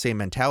plug. It's the same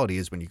mentality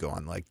as when you go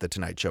on like the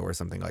Tonight Show or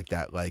something like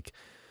that. Like,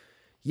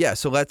 yeah.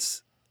 So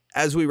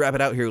as we wrap it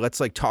out here, let's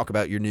like talk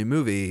about your new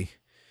movie.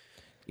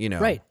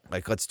 Right.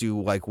 Like let's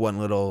do like one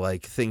little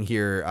like thing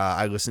here.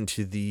 I listened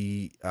to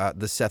the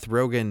Seth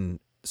Rogen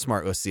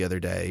Smartless the other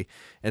day,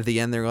 and at the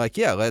end they're like,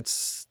 yeah,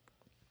 let's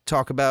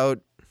talk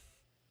about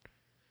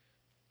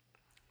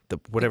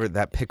whatever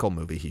that pickle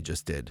movie he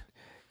just did.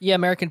 Yeah,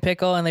 American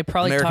Pickle, and they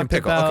probably American talked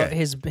Pickle, about okay.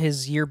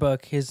 his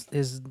yearbook,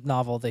 his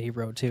novel that he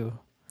wrote too.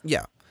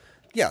 Yeah.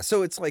 Yeah,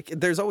 so it's like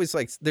there's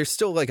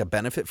still like a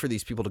benefit for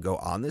these people to go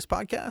on this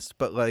podcast,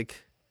 but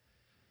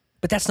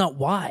that's not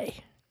why.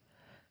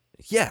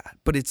 Yeah,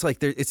 but it's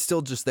like it's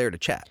still just there to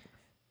chat.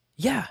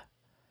 Yeah.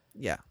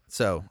 Yeah.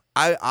 So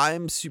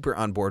I'm super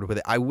on board with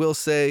it. I will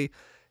say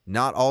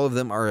not all of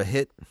them are a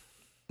hit.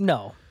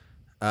 No.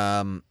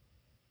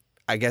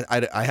 I guess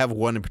I have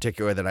one in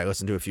particular that I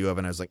listened to a few of,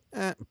 and I was like,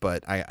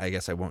 but I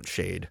guess I won't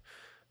shade.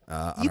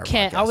 On You our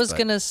can't. I podcast, was but-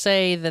 gonna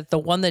say that the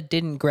one that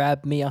didn't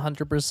grab me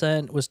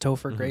 100% was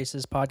Topher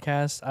Grace's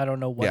podcast. I don't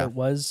know what Yeah. it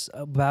was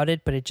about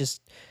it, but it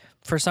just,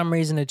 for some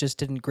reason, it just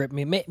didn't grip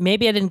me.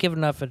 Maybe I didn't give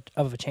enough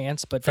of a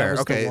chance, but that Fair.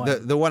 was Okay. the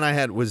one. The one I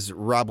had was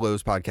Rob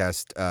Lowe's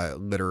podcast.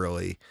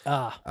 Literally,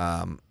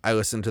 Ah, I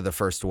listened to the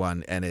first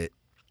one, and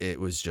it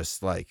was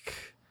just like,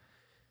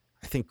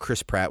 I think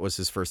Chris Pratt was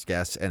his first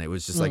guest, and it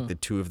was just like the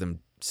two of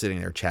them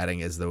sitting there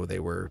chatting as though they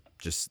were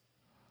just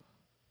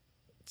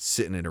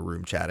sitting in a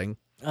room chatting.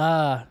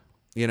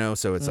 You know,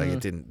 so it's like it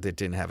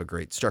didn't have a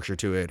great structure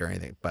to it or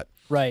anything. But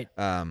right.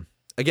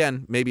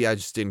 again, maybe I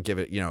just didn't give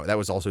it. You know, that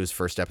was also his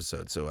first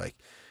episode, so like,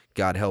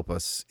 God help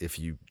us if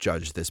you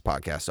judge this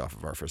podcast off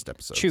of our first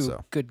episode. True.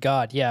 So Good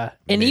God. Yeah.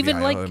 And maybe even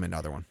I like owe him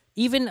another one.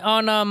 even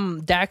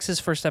on Dax's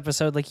first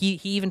episode, like he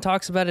even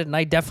talks about it, and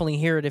I definitely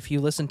hear it if you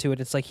listen to it.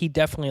 It's like he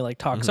definitely like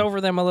talks over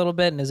them a little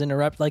bit and is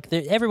interrupt. Like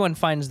everyone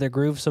finds their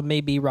groove, so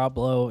maybe Rob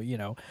Lowe, you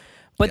know,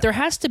 but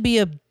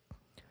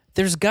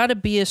there's got to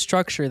be a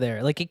structure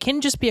there. Like it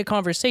can just be a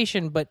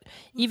conversation, but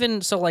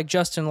even so, like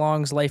Justin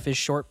Long's Life is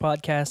Short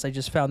podcast, I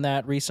just found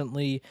that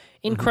recently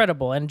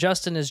incredible, and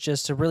Justin is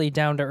just a really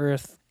down to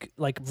earth,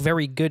 like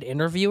very good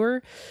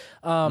interviewer.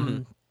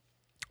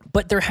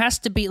 But there has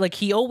to be, like,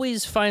 he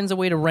always finds a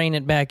way to rein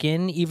it back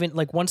in. Even,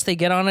 like, once they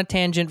get on a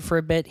tangent for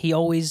a bit, he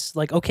always,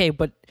 like, okay,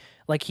 but,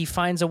 like, he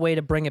finds a way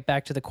to bring it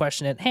back to the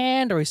question at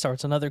hand, or he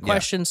starts another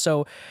question.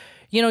 So,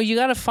 you know, you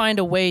got to find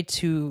a way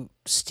to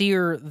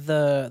steer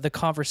the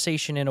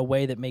conversation in a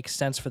way that makes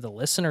sense for the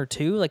listener,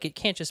 too. Like, it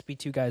can't just be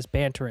two guys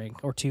bantering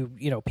or two,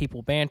 you know,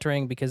 people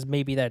bantering, because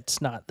maybe that's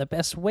not the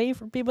best way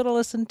for people to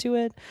listen to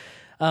it.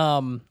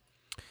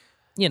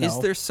 You know. Is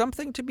there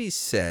something to be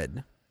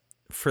said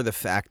for the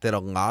fact that a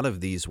lot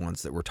of these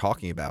ones that we're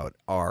talking about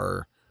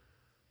are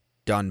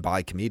done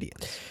by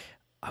comedians?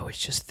 I was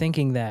just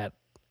thinking that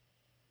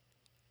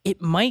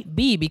it might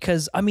be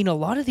because, I mean, a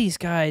lot of these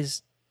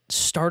guys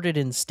started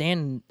in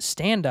stand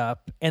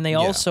up, and they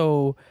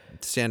also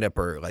Stand up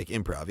or like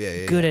improv.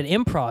 Yeah. good at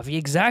improv.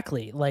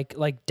 Exactly.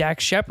 Like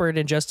Dax Shepard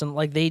and Justin,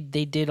 like they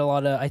did a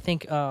lot of, I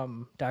think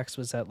Dax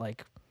was at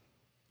like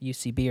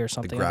UCB or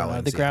something.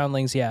 Groundlings, The yeah.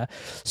 Groundlings, yeah.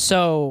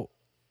 So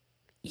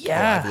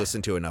yeah. I've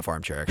listened to enough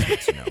Armchair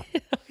Experts to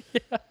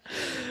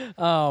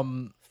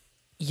know.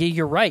 Yeah,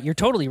 you're right. You're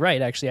totally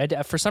right. Actually,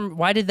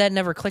 why did that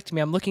never click to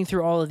me? I'm looking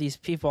through all of these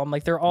people. I'm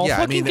like, they're all Yeah, I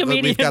fucking mean,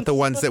 comedians. we've got the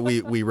ones that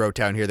we wrote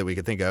down here that we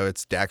could think of.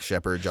 It's Dax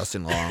Shepard,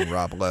 Justin Long,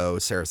 Rob Lowe,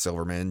 Sarah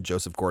Silverman,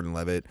 Joseph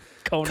Gordon-Levitt,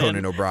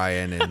 Conan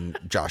O'Brien, and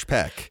Josh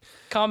Peck.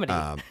 Comedy.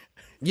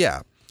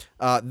 Yeah,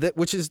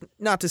 which is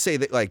not to say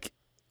that like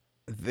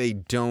they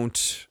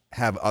don't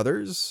have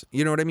others.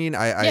 You know what I mean?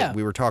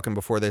 We were talking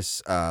before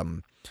this.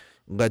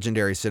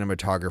 Legendary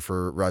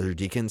cinematographer Roger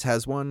Deakins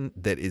has one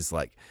that is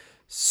like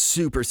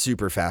super,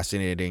 super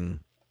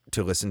fascinating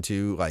to listen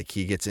to. Like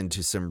he gets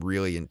into some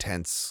really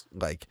intense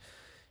like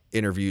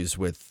interviews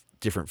with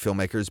different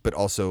filmmakers, but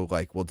also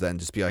like will then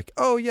just be like,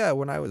 oh yeah,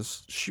 when I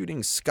was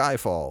shooting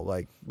Skyfall,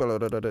 like blah,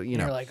 blah, blah, blah, you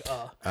know. You're like,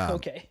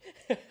 okay.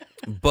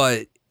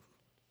 But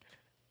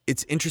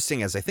it's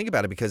interesting as I think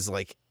about it because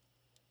like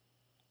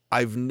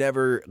I've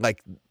never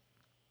like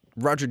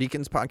Roger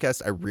Deakins'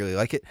 podcast. I really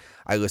like it.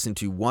 I listen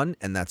to one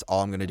and that's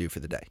all I'm going to do for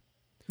the day.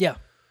 Yeah.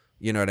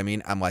 You know what I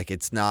mean? I'm like,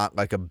 it's not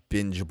like a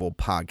bingeable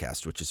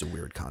podcast, which is a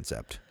weird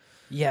concept.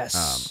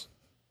 Yes.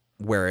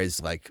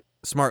 Whereas like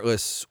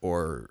Smartless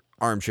or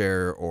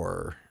Armchair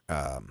or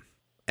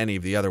any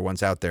of the other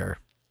ones out there,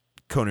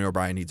 Conan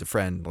O'Brien Needs a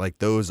Friend, like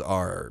those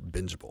are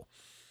bingeable.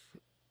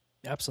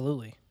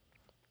 Absolutely.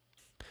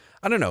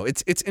 I don't know.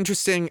 It's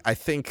interesting. I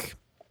think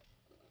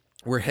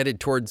we're headed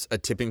towards a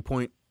tipping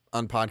point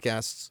on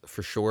podcasts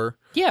for sure.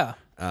 Yeah.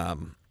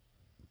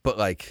 But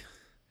like,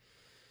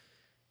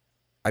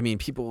 I mean,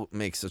 people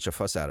make such a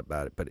fuss out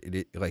about it, but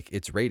like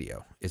it's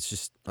radio. It's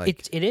just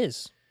like it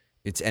is.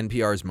 It's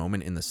NPR's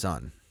moment in the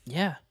sun.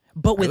 Yeah.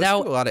 But I listen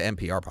without to a lot of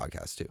NPR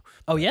podcasts too.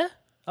 Oh yeah?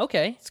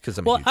 Okay. It's because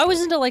I'm well, a huge I was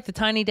dork. into like the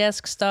Tiny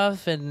Desk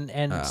stuff and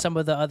some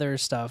of the other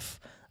stuff.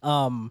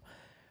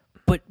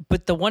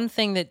 But the one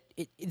thing that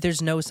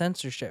there's no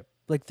censorship.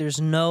 Like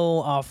there's no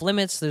off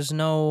limits. There's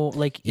no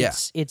like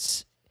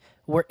it's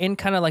we're in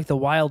kind of like the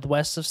Wild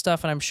West of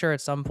stuff, and I'm sure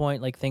at some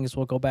point like things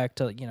will go back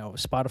to, you know,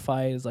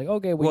 Spotify is like,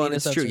 okay, we well, need and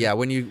it's true. Yeah,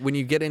 when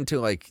you get into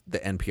like the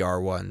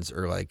NPR ones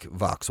or like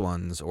Vox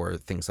ones or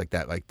things like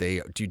that, like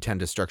they do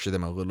tend to structure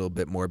them a little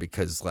bit more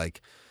because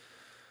like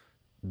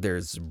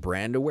there's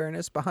brand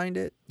awareness behind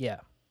it.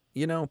 Yeah.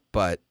 You know,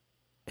 but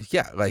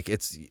yeah, like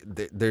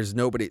there's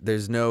no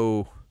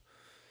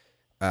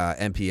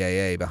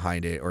MPAA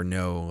behind it or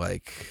no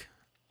like,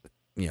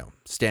 you know,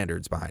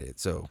 standards behind it.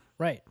 So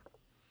Right.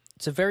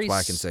 It's a very that's why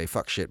I can say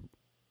fuck shit,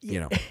 you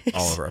know,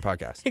 all over our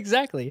podcast.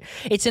 Exactly.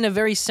 It's in a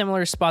very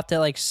similar spot that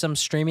like some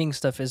streaming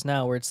stuff is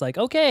now, where it's like,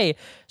 okay,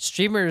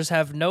 streamers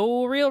have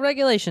no real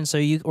regulation,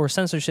 or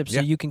censorship,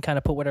 so you can kind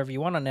of put whatever you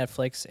want on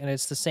Netflix, and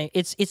it's the same.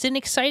 It's an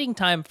exciting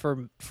time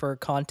for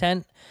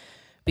content,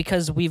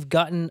 because we've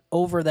gotten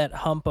over that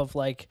hump of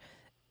like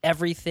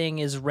everything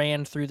is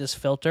ran through this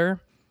filter.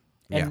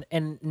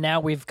 And now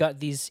we've got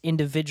these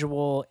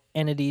individual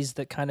entities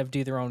that kind of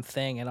do their own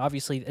thing, and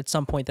obviously at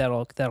some point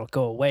that'll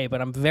go away.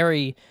 But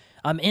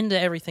I'm into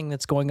everything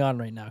that's going on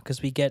right now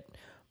because we get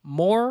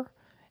more,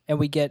 and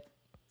we get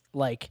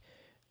like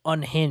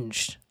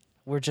unhinged.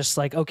 We're just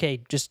like,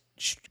 okay, just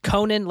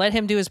Conan, let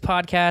him do his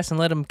podcast and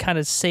let him kind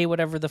of say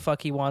whatever the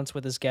fuck he wants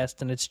with his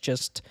guest, and it's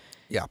just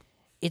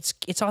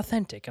it's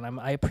authentic, and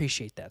I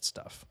appreciate that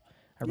stuff.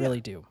 I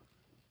really do.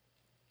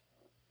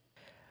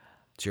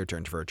 It's your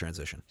turn for a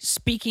transition.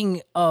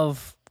 Speaking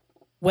of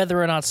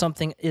whether or not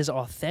something is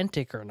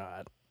authentic or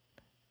not,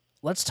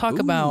 let's talk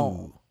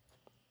about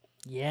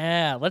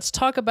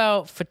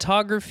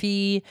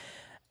photography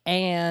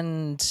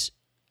and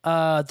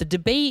the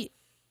debate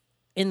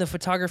in the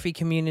photography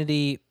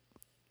community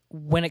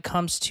when it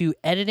comes to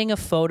editing a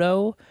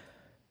photo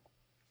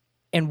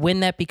and when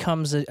that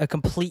becomes a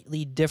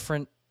completely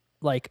different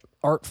like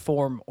art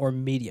form or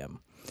medium.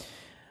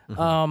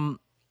 Mm-hmm.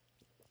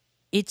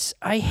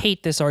 I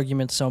hate this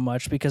argument so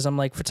much because I'm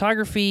like,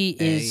 photography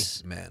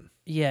is... Amen.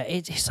 Yeah,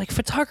 it's like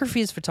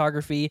photography is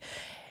photography.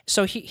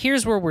 So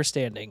here's where we're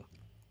standing.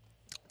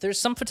 There's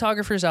some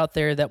photographers out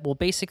there that will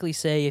basically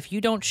say, if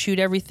you don't shoot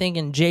everything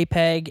in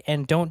JPEG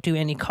and don't do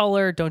any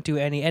color, don't do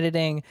any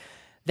editing,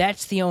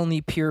 that's the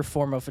only pure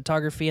form of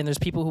photography. And there's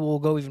people who will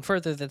go even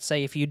further that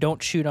say, if you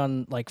don't shoot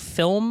on like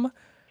film,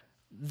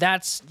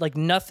 that's like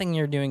nothing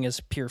you're doing is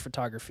pure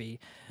photography.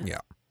 Yeah.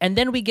 And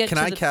then we get Can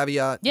I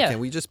caveat? Yeah. Can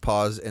we just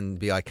pause and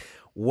be like,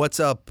 what's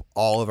up,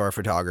 all of our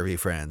photography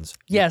friends?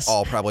 Yes. You're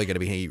all probably going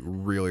to be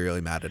really, really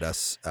mad at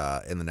us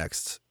in the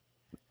next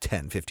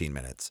 10, 15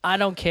 minutes. I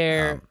don't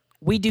care.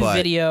 We do but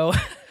video.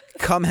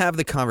 Come have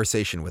the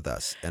conversation with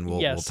us, and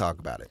we'll talk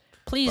about it.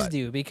 Please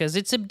do, because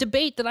it's a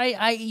debate that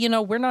I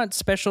we're not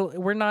special.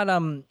 We're not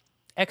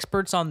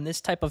experts on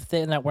this type of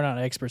thing. We're not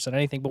experts on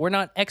anything, but we're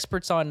not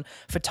experts on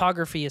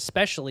photography,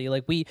 especially.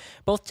 Like, we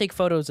both take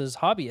photos as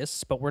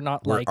hobbyists, but we're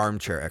not We're like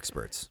armchair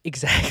experts.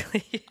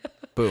 Exactly.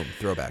 Boom,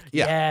 throwback.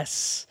 Yeah.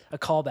 Yes, a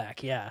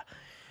callback. Yeah.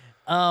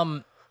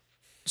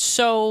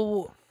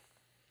 So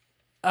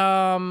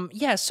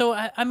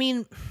I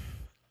mean,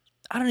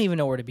 I don't even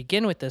know where to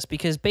begin with this,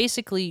 because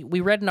basically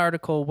we read an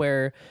article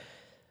where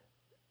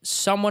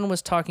someone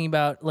was talking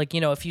about, like,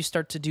 if you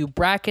start to do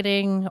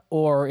bracketing,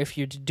 or if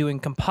you're doing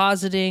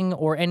compositing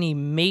or any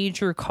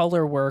major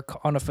color work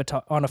on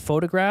a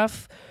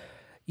photograph,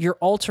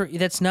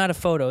 that's not a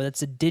photo,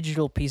 that's a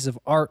digital piece of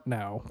art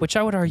now, which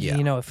I would argue,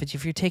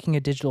 if you're taking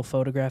a digital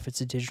photograph, it's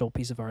a digital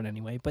piece of art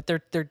anyway. But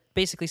they're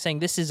basically saying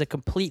this is a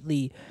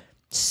completely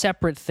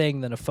separate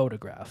thing than a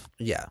photograph.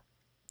 Yeah.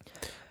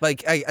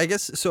 Like, I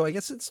guess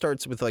it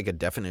starts with like a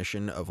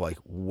definition of like,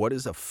 what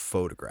is a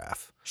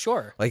photograph?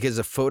 Sure. Like, is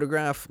a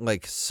photograph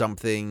like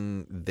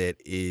something that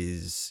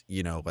is,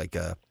 like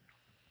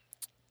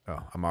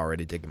I'm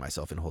already digging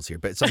myself in holes here,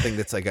 but it's something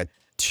that's like a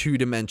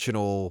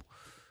two-dimensional,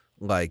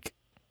 like,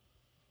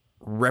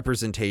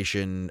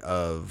 representation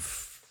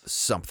of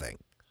something.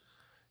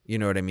 You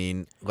know what I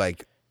mean?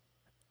 Like,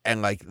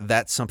 and like,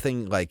 that's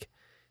something, like,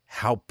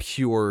 how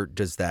pure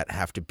does that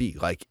have to be?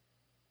 Like,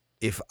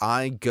 if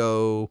I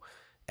go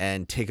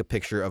and take a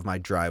picture of my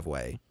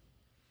driveway,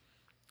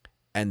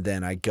 and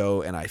then I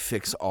go and I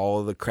fix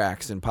all the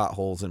cracks and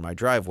potholes in my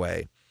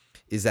driveway,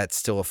 is that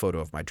still a photo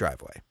of my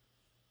driveway?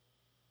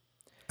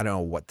 I don't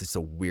know what this is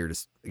the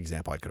weirdest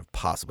example I could have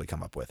possibly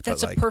come up with.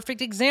 That's but a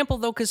perfect example,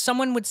 though, because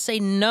someone would say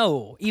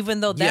no,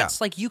 even though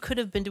that's like, you could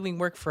have been doing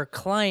work for a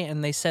client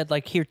and they said,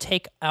 like, here,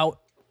 take out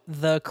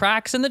the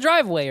cracks in the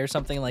driveway or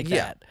something like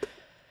that.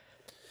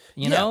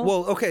 You know?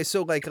 Well, okay,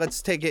 so like,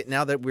 let's take it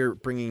now that we're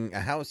bringing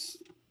a house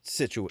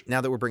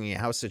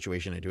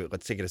situation into it.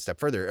 Let's take it a step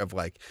further of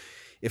like,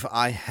 if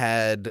I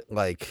had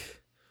like,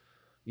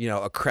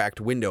 a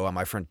cracked window on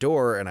my front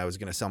door and I was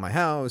going to sell my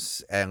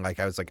house, and like,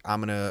 I was like, I'm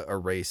going to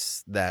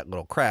erase that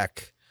little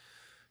crack,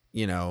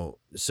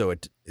 so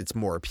it's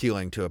more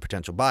appealing to a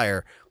potential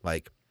buyer.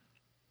 Like,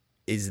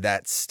 is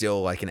that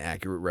still like an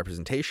accurate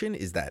representation?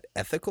 Is that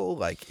ethical?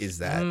 Like, is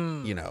that,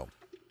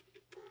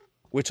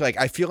 which, like,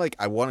 I feel like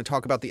I want to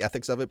talk about the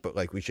ethics of it, but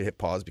like, we should hit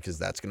pause because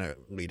that's going to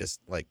lead us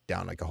like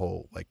down like a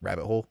whole like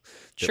rabbit hole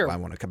that Sure. I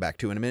want to come back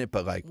to in a minute,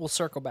 but like, we'll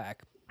circle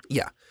back.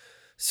 Yeah.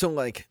 So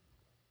like,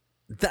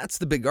 that's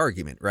the big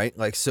argument, right?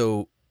 Like,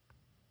 so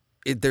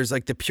there's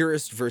like the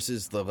purists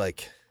versus the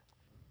like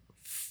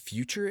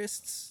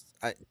futurists,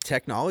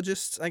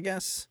 technologists, I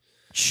guess.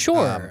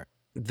 Sure.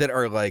 That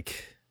are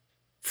like,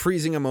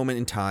 freezing a moment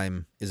in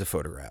time is a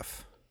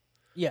photograph.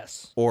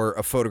 Yes. Or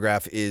a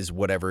photograph is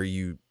whatever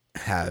you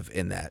have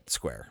in that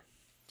square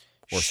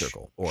or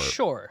circle or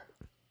sure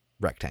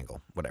rectangle,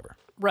 whatever.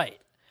 Right.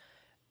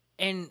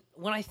 And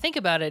when I think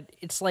about it,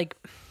 it's like,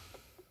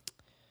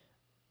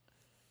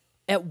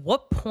 at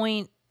what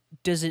point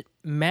does it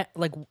matter?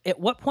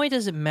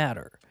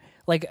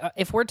 Like,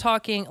 if we're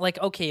talking like,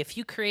 okay, if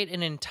you create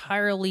an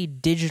entirely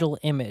digital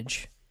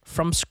image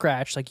from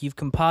scratch, like you've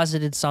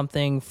composited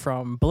something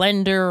from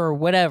Blender or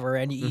whatever,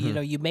 and you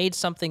know, you made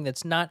something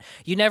that's not,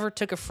 you never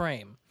took a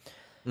frame.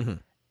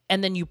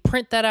 And then you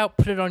print that out,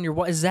 put it on your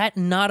wall. Is that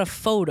not a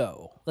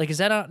photo? Like, is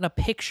that not a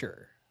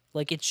picture?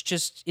 Like, it's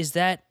just, is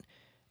that,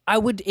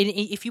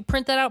 if you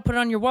print that out, put it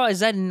on your wall,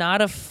 is that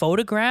not a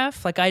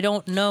photograph? Like, I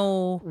don't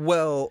know.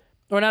 Well,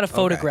 or not a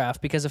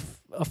photograph, because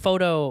a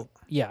photo,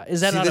 yeah.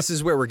 Is that see, not this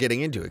is where we're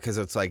getting into it, because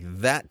it's like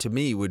that to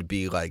me would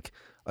be like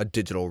a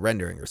digital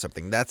rendering or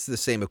something. That's the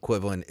same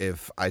equivalent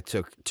if I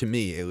took, to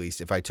me at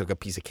least, if I took a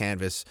piece of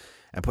canvas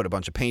and put a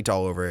bunch of paint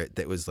all over it,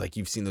 that was like,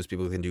 you've seen those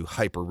people who can do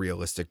hyper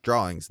realistic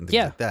drawings and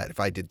things like that. If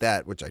I did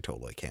that, which I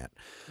totally can't,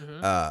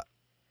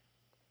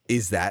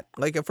 is that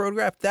like a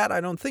photograph? That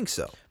I don't think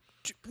so.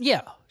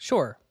 Yeah,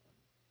 sure.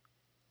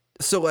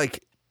 So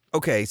like,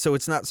 okay, so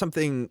it's not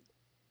something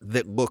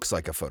that looks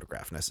like a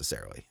photograph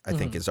necessarily, I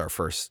think is our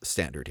first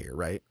standard here,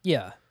 right?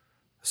 Yeah.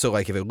 So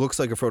like if it looks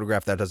like a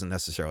photograph, that doesn't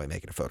necessarily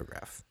make it a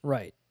photograph.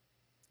 Right.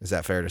 Is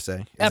that fair to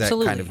say? Is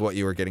Absolutely. that kind of what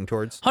you were getting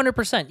towards?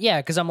 100%. Yeah,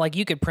 because I'm like,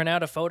 you could print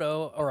out a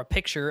photo or a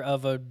picture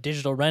of a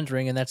digital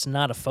rendering, and that's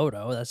not a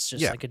photo. That's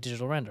just like a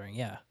digital rendering.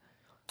 Yeah.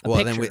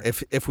 Well, then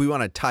if we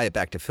want to tie it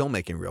back to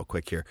filmmaking real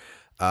quick here,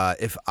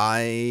 if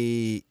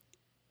I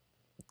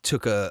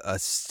took a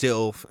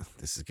still,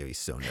 this is going to be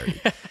so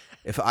nerdy.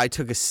 If I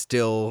took a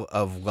still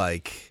of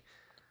like,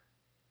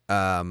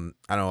 I don't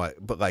know,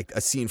 but like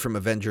a scene from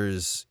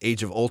Avengers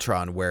Age of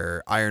Ultron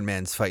where Iron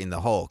Man's fighting the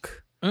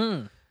Hulk.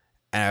 And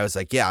I was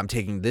like, yeah, I'm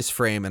taking this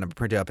frame and I'm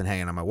printing it up and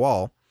hanging on my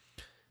wall.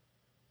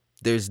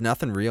 There's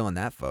nothing real in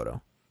that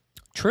photo.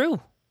 True.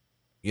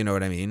 You know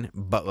what I mean?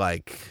 But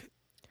like,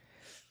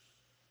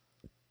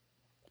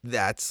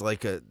 that's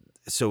like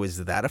so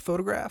is that a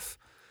photograph?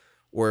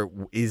 Or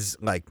is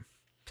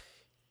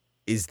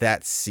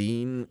that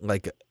scene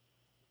like a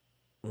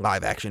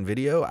live action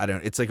video?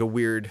 It's like a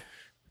weird.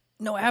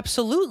 No,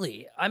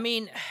 absolutely. I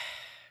mean,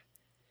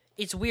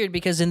 it's weird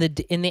because in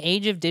the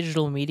age of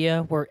digital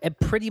media, where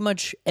pretty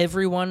much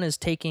everyone is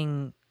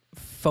taking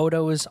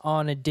photos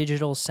on a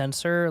digital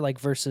sensor, like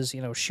versus,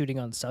 you know, shooting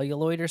on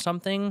celluloid or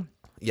something.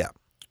 Yeah.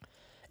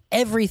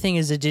 Everything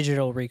is a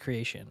digital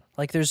recreation.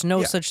 Like there's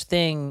no such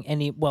thing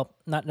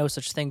not no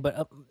such thing,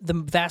 but the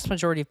vast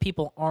majority of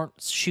people aren't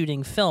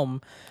shooting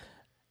film.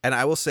 And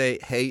I will say,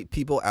 hey,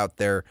 people out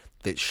there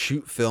that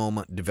shoot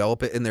film,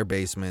 develop it in their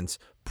basements,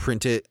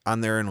 print it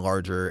on their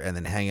enlarger, and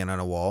then hang it on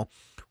a wall,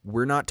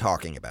 we're not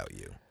talking about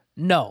you.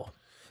 No.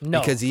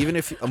 Because even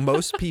if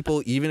most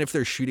people, even if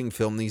they're shooting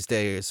film these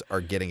days,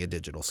 are getting a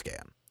digital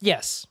scan.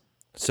 Yes.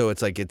 So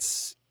it's like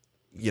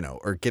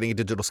or getting a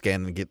digital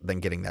scan and then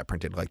getting that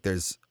printed. Like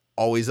there's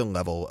always a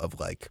level of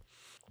like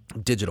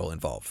digital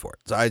involved for it.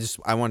 So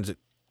I wanted to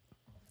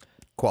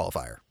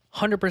qualifier.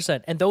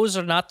 100%. And those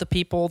are not the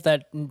people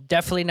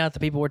definitely not the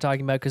people we're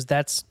talking about, because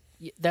that's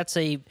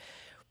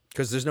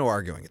because there's no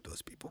arguing with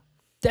those people.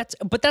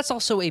 But that's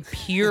also a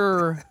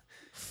pure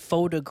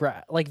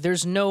photograph. Like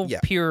there's no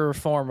pure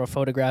form of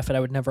photograph, and I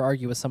would never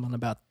argue with someone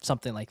about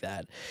something like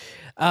that.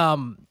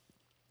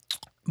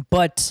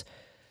 But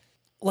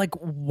like,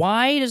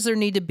 why does there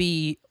need to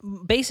be,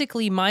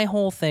 basically my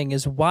whole thing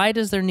is, why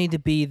does there need to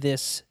be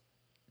this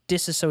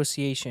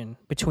disassociation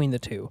between the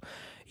two?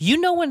 You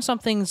know when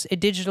something's a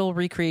digital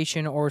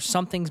recreation or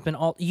something's been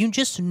you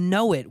just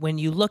know it when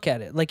you look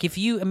at it. Like if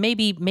you,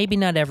 maybe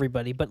not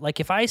everybody, but like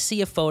if I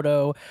see a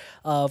photo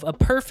of a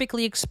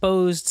perfectly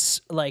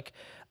exposed like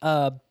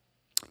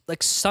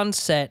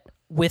sunset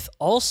with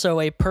also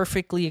a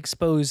perfectly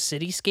exposed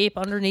cityscape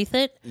underneath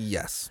it.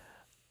 Yes.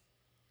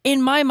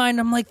 In my mind,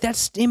 I'm like,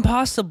 that's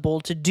impossible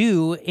to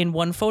do in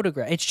one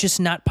photograph. It's just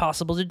not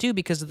possible to do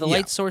because of the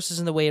light sources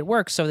and the way it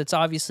works. So it's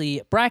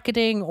obviously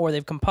bracketing or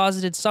they've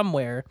composited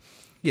somewhere.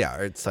 Yeah,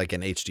 or it's like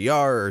an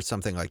HDR or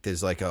something like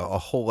there's like a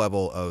whole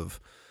level of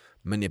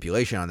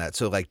manipulation on that.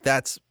 So like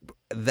that's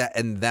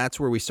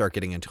where we start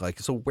getting into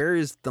like, so where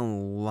is the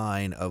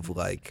line of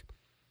like,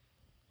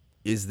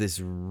 is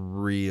this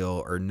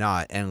real or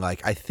not? And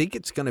like, I think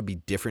it's going to be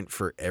different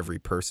for every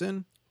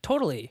person.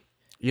 Totally.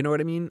 You know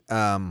what I mean?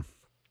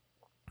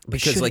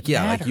 Because like,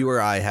 like you or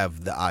I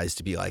have the eyes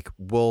to be like,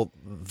 well,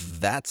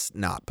 that's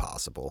not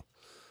possible.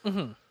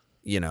 Mm-hmm.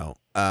 You know,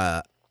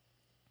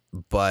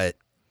 but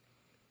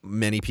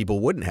many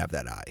people wouldn't have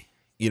that eye.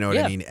 You know what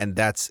I mean? And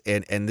that's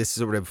and this is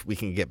sort of, we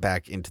can get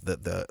back into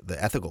the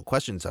ethical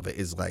questions of it,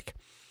 is like,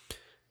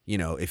 you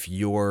know, if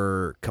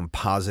you're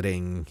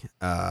compositing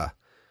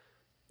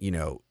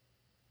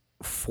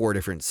 4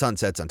 different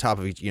sunsets on top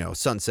of each, you know,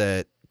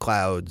 sunset,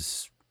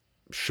 clouds,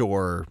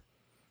 shore,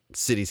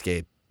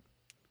 cityscape,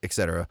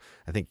 etc.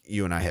 I think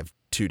you and I have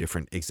 2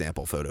 different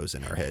example photos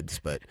in our heads,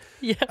 but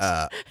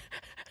yes.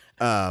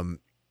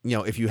 You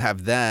know, if you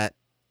have that,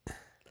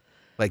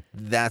 like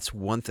that's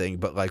one thing,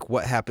 but like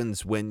what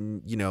happens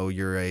when, you know,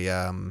 you're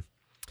a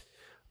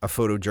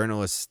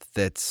photojournalist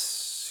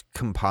that's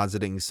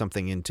compositing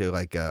something into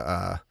like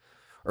or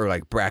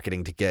like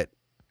bracketing to get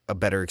a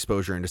better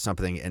exposure into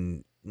something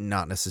and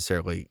not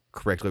necessarily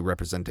correctly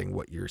representing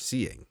what you're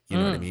seeing. You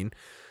know what I mean?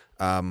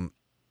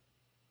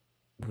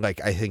 like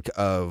I think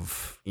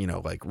of,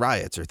 like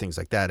riots or things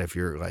like that. If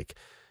you're like,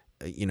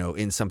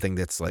 in something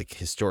that's like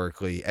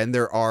historically, and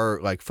there are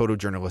like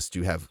photojournalists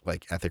do have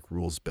like ethic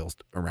rules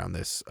built around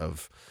this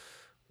of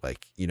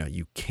like,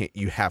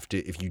 you have to,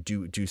 if you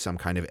do some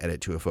kind of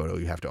edit to a photo,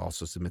 you have to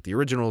also submit the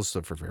originals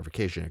so for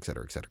verification, et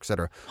cetera, et cetera, et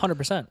cetera.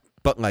 100%.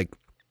 But like,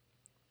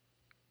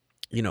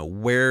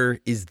 where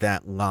is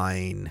that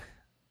line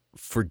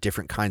for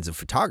different kinds of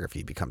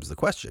photography becomes the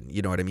question.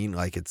 You know what I mean?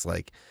 Like, it's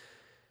like,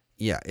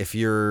 yeah, if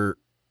you're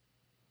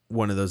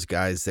one of those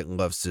guys that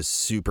loves to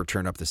super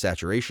turn up the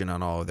saturation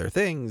on all of their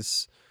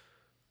things,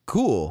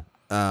 cool.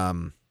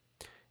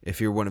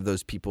 If you're one of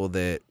those people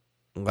that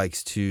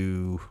likes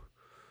to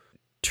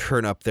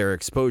turn up their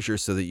exposure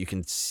so that you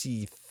can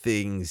see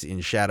things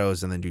in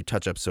shadows and then do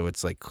touch-ups so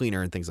it's like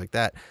cleaner and things like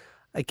that,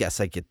 I guess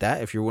I get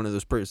that. If you're one of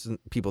those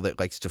people that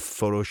likes to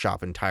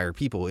Photoshop entire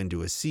people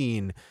into a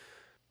scene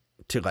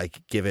to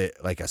like give it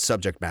like a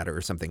subject matter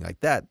or something like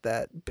that,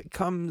 that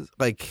becomes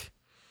like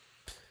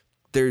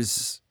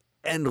there's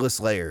endless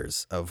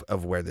layers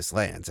of where this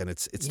lands, and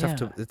it's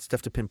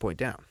tough to pinpoint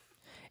down.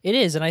 It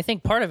is, and I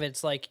think part of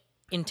it's like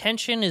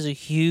intention is a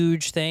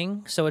huge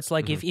thing. So it's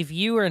like if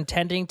you are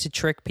intending to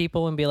trick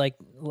people and be like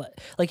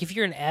if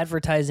you're an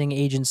advertising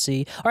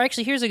agency, or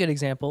actually here's a good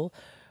example.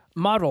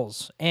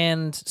 Models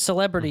and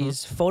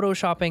celebrities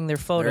photoshopping their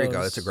photos. There you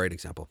go. That's a great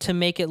example. To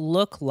make it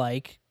look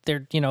like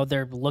they're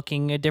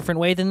looking a different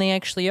way than they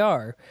actually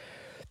are.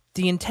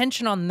 The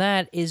intention on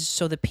that is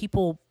so that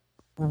people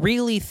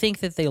really think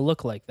that they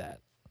look like that.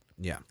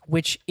 Yeah.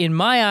 Which in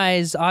my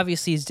eyes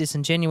obviously is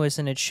disingenuous,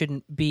 and it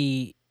shouldn't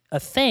be a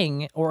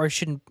thing, or it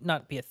shouldn't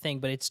not be a thing,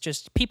 but it's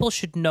just people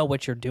should know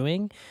what you're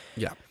doing.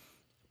 Yeah.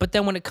 But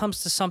then when it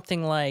comes to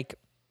something like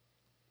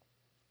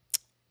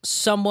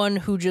someone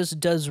who just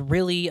does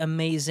really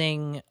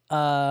amazing,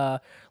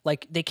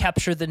 like they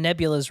capture the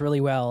nebulas really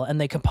well and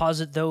they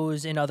composite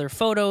those in other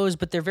photos,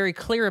 but they're very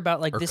clear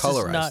about like, or this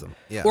colorize is not, them.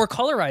 Yeah. or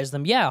colorize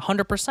them. Yeah.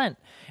 100%.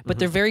 But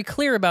they're very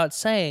clear about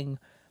saying,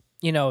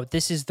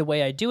 this is the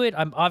way I do it.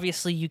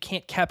 Obviously you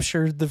can't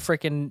capture the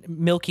freaking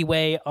Milky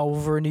Way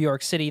over New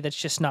York City. That's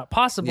just not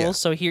possible. Yeah.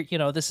 So here,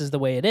 this is the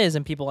way it is.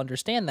 And people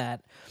understand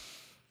that.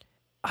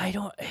 I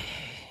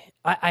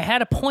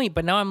had a point,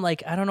 but now I'm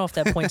like, I don't know if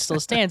that point still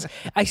stands.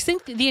 I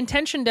think the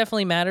intention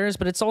definitely matters,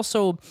 but it's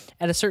also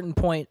at a certain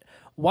point,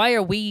 why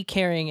are we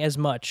caring as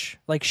much?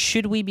 Like,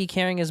 should we be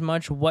caring as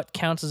much what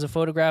counts as a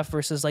photograph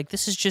versus like,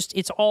 this is just,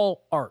 it's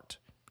all art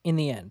in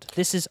the end.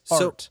 This is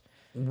art. So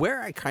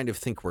where I kind of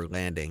think we're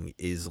landing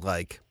is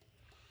like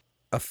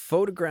a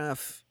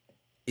photograph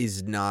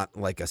is not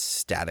like a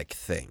static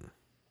thing,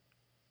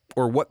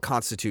 or what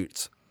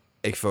constitutes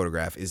a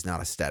photograph is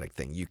not a static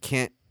thing. You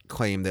can't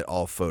claim that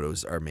all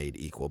photos are made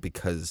equal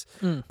because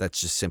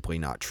that's just simply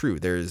not true.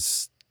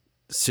 There's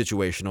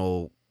situations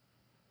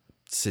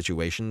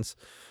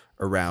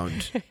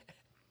around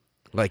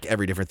like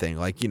every different thing.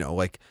 Like,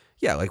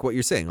 like what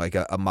you're saying, like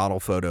a model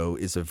photo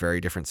is a very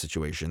different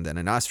situation than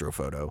an astro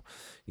photo.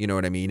 You know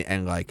what I mean?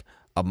 And like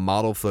a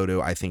model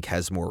photo, I think,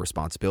 has more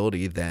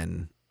responsibility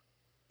than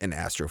an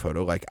astro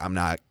photo. Like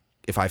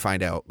if I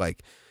find out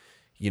like,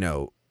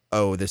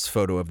 oh, this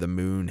photo of the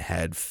moon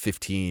had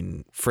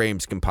 15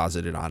 frames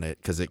composited on it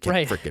because it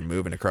kept freaking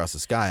moving across the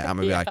sky, I'm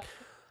going to be like,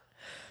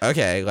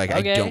 okay, like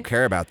I don't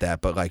care about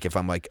that. But like if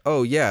I'm like,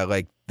 oh yeah,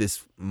 like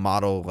this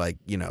model, like,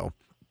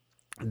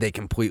 they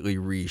completely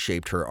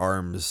reshaped her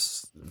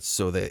arms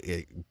so that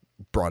it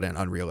brought in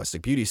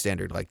unrealistic beauty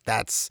standard, like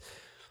that's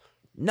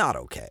not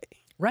okay.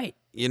 Right.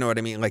 You know what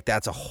I mean? Like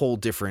that's a whole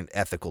different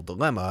ethical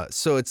dilemma.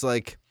 So it's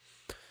like,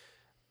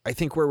 I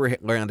think where we're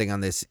landing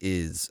on this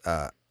is,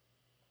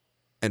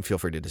 and feel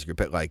free to disagree,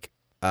 but like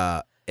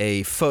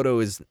a photo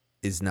is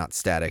not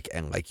static,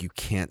 and like you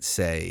can't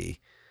say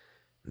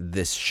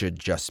this should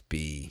just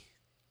be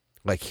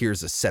like,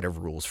 here's a set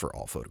of rules for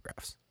all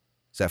photographs.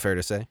 Is that fair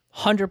to say?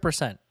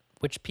 100%,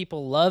 which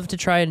people love to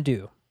try and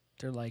do.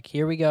 They're like,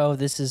 here we go,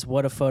 this is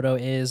what a photo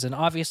is. And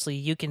obviously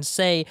you can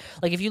say,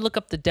 like, if you look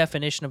up the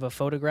definition of a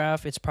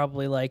photograph, it's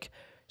probably like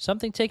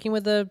something taken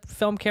with a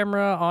film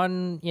camera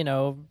on,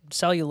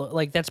 celluloid.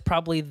 Like that's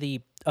probably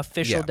the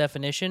official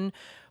definition.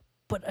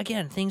 But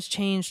again, things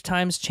change,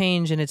 times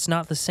change, and it's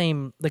not the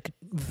same. Like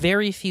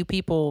very few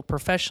people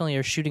professionally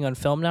are shooting on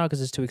film now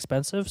because it's too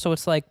expensive. So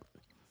it's like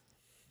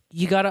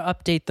you got to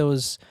update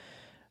those,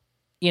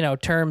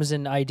 terms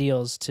and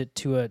ideals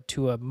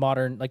to a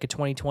modern, like a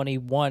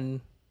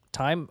 2021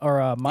 time or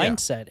a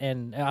mindset.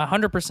 And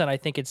 100%, I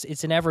think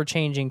it's an ever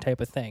changing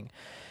type of thing.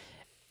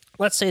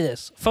 Let's say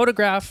this: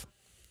 photograph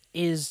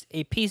is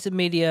a piece of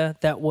media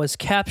that was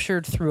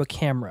captured through a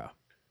camera.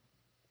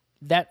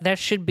 That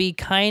should be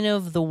kind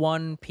of the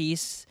one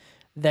piece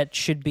that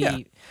should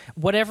be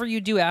whatever you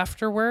do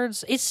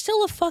afterwards. It's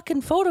still a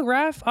fucking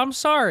photograph. I'm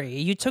sorry,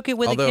 you took it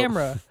with a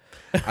camera.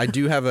 I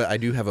do have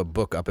a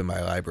book up in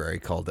my library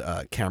called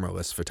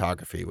Cameraless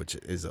Photography, which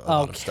is a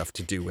lot of stuff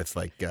to do with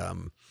like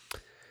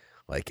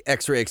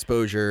X-ray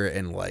exposure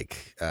and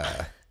like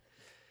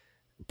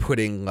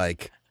putting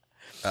like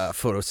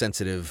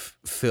photosensitive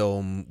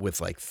film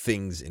with like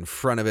things in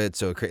front of it.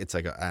 So it's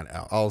like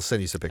I'll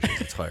send you some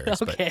pictures. It's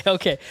hilarious.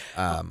 Okay.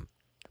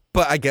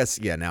 But I guess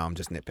now I'm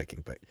just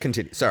nitpicking. But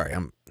continue. Sorry,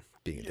 I'm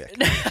being a dick.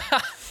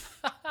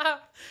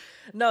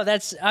 No,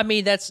 that's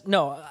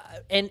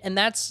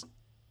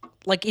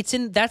like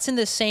that's in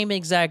the same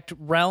exact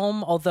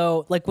realm.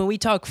 Although, like when we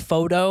talk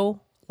photo,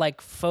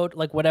 like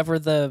whatever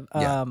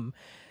the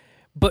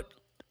but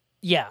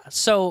yeah.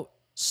 So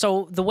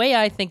the way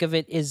I think of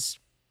it is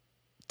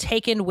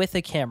taken with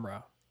a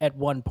camera at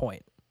one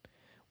point.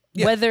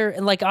 Yeah. Whether,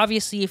 like,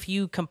 obviously if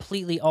you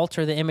completely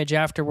alter the image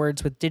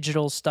afterwards with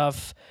digital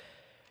stuff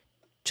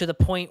to the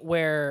point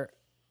where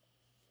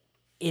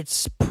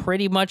it's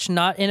pretty much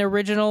not an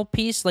original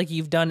piece, like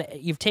you've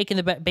taken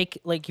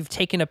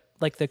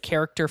the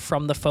character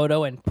from the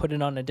photo and put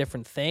it on a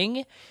different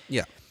thing.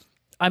 Yeah.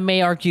 I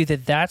may argue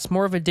that that's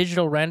more of a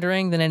digital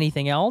rendering than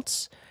anything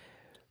else.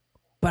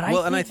 But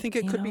I think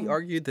it could be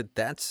argued that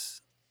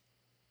that's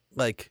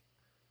like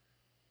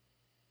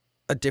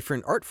a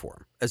different art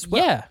form as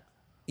well. Yeah.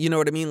 You know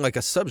what I mean? Like a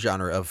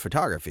subgenre of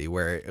photography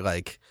where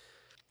like,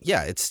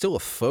 yeah, it's still a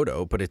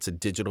photo, but it's a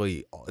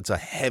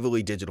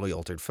heavily digitally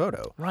altered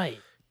photo. Right.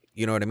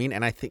 You know what I mean?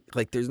 And I think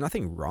like there's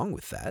nothing wrong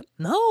with that.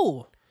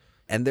 No.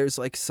 And there's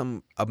like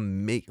so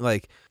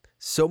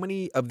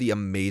many of the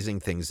amazing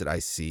things that I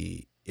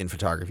see in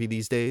photography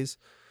these days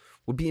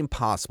would be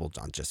impossible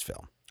on just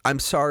film. I'm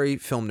sorry,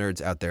 film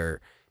nerds out there.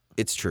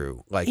 It's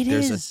true. Like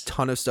there's a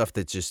ton of stuff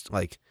that just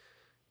like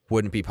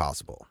wouldn't be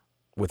possible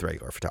with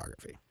regular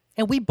photography.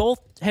 And we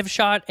both have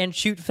shot and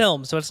shoot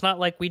film, so it's not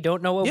like we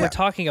don't know what we're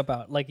talking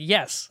about. Like,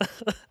 yes.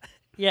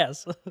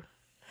 Yes.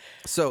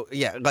 So,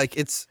 yeah, like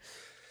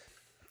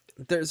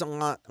there's a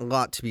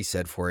lot to be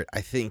said for it. I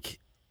think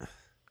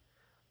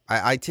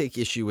I take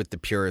issue with the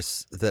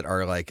purists that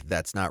are like,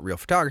 that's not real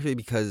photography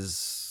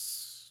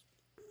because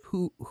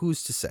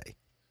who's to say,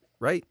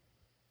 right?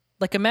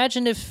 Like,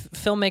 imagine if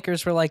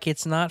filmmakers were like,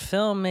 it's not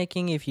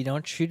filmmaking if you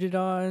don't shoot it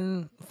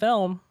on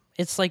film.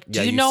 It's like,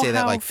 do you know say how...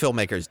 that like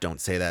filmmakers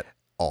don't say that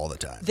all the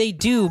time. They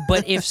do,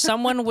 but if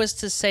someone was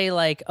to say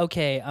like,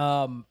 okay,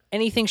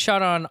 anything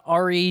shot on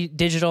RE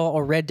digital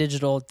or red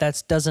digital,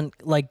 that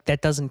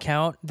doesn't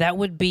count. That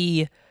would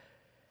be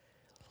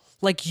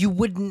like you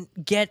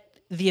wouldn't get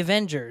the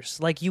Avengers,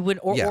 like you would,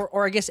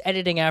 or I guess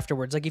editing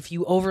afterwards. Like if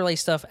you overlay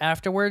stuff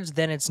afterwards,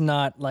 then it's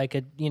not like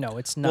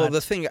it's not. Well,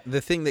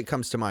 the thing that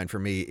comes to mind for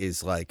me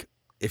is like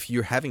if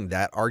you're having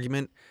that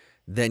argument,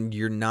 then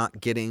you're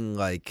not getting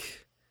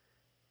like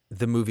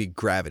the movie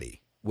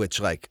Gravity,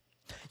 which like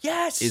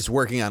is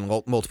working on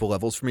multiple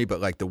levels for me. But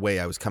like the way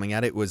I was coming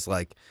at it was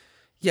like,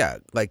 yeah,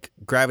 like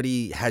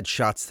Gravity had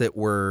shots that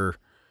were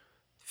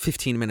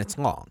 15 minutes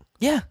long.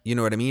 Yeah. You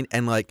know what I mean?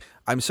 And like,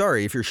 I'm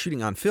sorry, if you're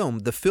shooting on film,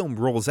 the film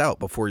rolls out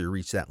before you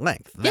reach that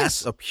length.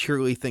 That's a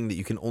purely thing that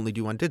you can only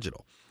do on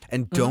digital.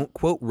 And don't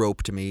quote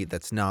rope to me.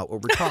 That's not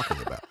what we're talking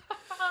about.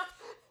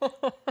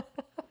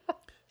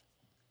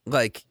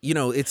 Like,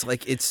 it's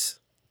like, it's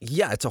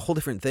a whole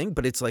different thing,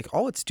 but it's like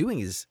all it's doing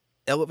is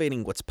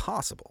elevating what's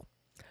possible.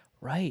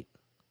 Right.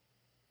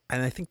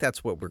 And I think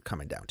that's what we're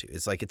coming down to.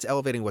 It's like it's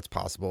elevating what's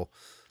possible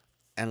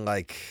and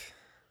like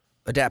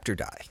adapt or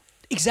die.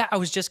 Exactly. I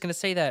was just going to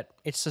say that.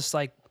 It's just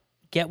like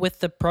get with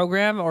the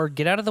program or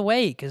get out of the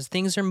way because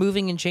things are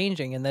moving and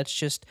changing, and it's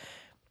just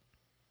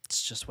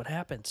what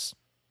happens.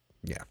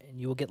 Yeah.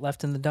 And you will get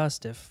left in the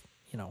dust if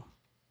you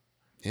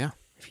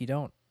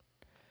don't.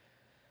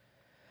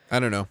 I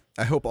don't know.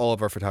 I hope all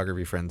of our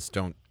photography friends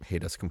don't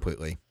hate us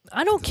completely.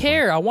 I don't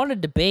care. I want to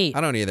debate.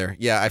 I don't either.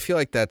 Yeah, I feel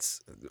like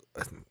that's...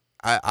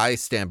 I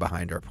stand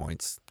behind our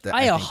points.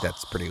 I think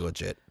that's pretty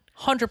legit.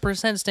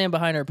 100% stand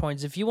behind our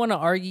points. If you want to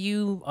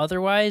argue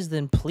otherwise,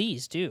 then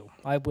please do.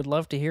 I would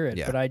love to hear it.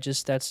 Yeah. But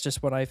that's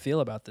just what I feel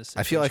about this situation.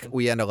 I feel like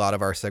we end a lot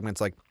of our segments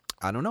like,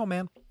 I don't know,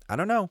 man. I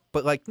don't know.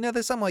 But like, no,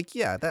 I'm like,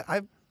 yeah.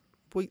 I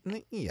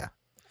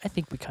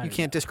think we kind of... You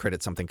can't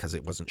discredit something because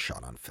it wasn't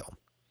shot on film.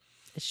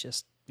 It's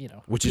just,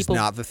 Which is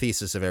not the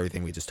thesis of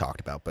everything we just talked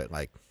about, but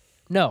like...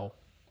 No.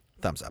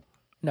 Thumbs up.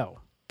 No.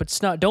 But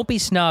don't be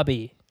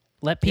snobby.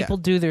 Let people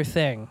do their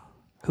thing.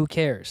 Who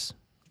cares,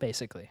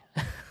 basically.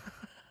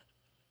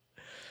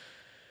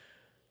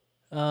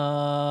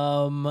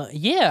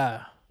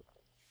 Yeah.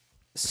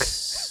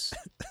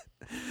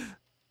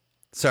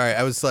 Sorry,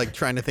 I was like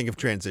trying to think of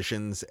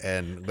transitions,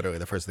 and literally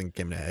the first thing that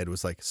came to my head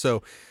was like,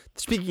 so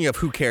speaking of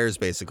who cares,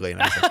 basically,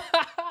 and I was like,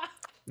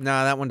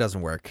 no, that one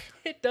doesn't work.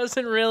 It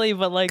doesn't really,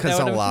 but like because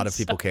a lot of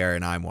people care,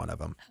 and I'm one of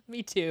them.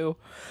 Me too.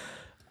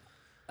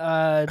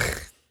 I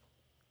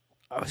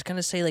was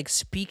gonna say, like,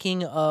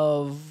 speaking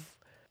of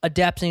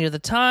adapting to the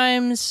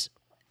times,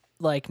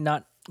 like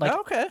not like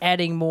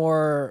adding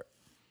more.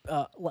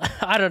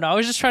 I don't know. I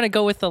was just trying to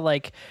go with the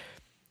like,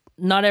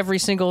 not every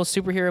single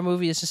superhero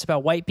movie is just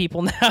about white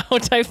people now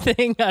type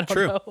thing. I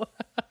don't know.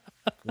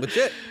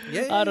 Legit.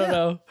 Yeah. I don't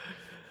know.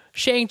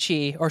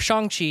 Shang-Chi.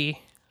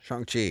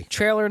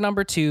 Trailer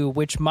number 2,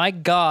 which, my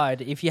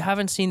God, if you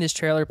haven't seen this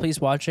trailer,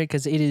 please watch it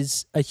because it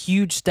is a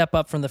huge step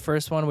up from the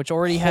first one, which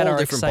already had our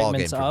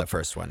excitements up. From the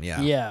first one,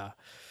 yeah. Yeah.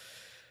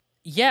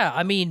 Yeah,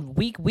 I mean,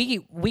 we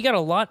got a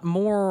lot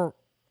more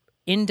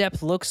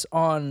in-depth looks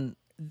on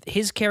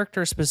his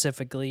character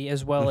specifically,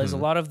 as well as a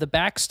lot of the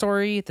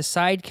backstory, the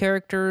side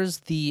characters,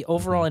 the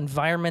overall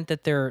environment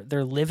that they're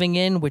living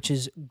in, which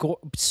is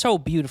so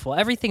beautiful.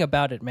 Everything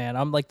about it, man.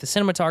 I'm like the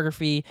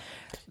cinematography,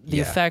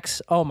 the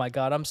effects. Oh my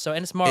god, I'm so,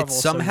 and it's Marvel. It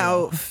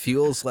somehow so,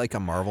 feels like a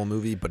Marvel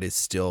movie, but it's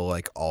still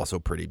like also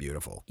pretty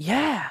beautiful.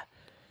 yeah.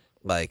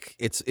 Like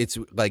it's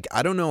like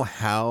I don't know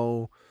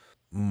how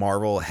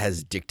Marvel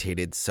has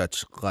dictated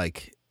such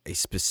like a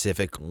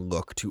specific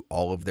look to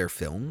all of their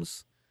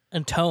films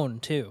And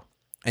tone too.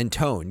 and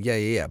tone.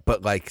 Yeah.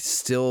 But like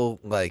still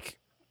like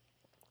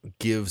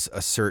gives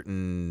a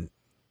certain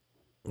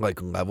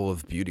like level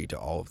of beauty to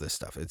all of this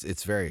stuff.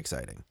 It's very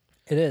exciting.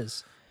 It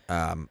is.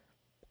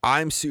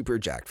 I'm super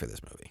jacked for this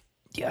movie.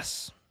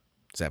 Yes.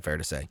 Is that fair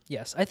to say?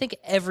 Yes, I think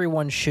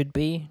everyone should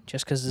be,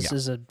 just because this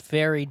is a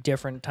very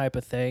different type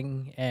of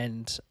thing,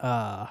 and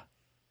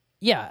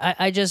yeah,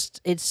 I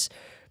just it's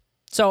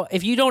so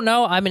if you don't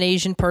know, I'm an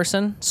Asian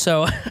person,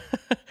 so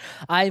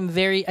I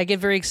get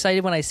very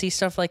excited when I see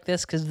stuff like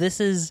this because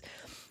this is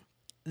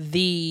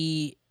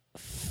the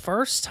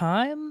first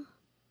time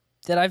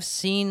that I've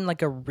seen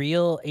like a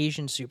real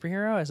Asian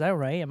superhero. Is that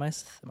right? Am I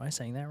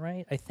saying that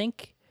right? I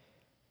think.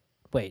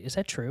 Wait, is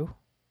that true?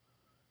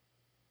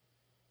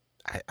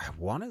 I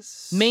want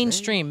to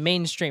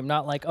Mainstream,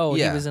 not like he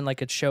was in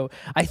like a show.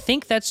 I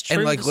think that's true.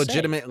 And like to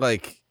legitimate,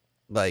 say.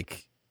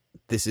 like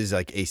this is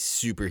like a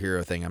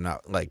superhero thing. I'm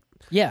not like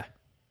Yeah,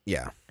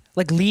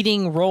 like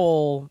leading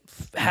role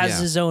has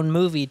his own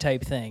movie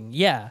type thing.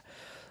 Yeah.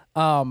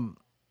 So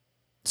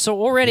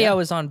already I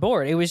was on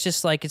board. It was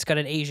just like it's got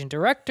an Asian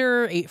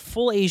director, a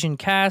full Asian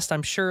cast.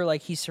 I'm sure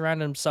like he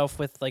surrounded himself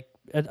with like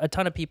a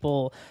ton of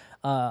people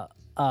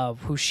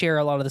who share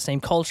a lot of the same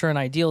culture and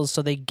ideals.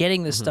 So they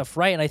getting this stuff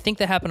right. And I think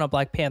that happened on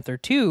Black Panther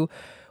too,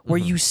 where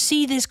you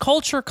see this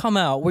culture come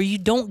out, where you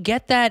don't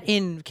get that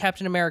in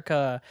Captain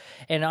America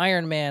and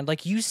Iron Man.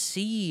 Like you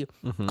see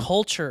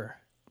culture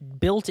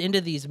built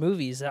into these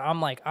movies. I'm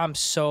like, and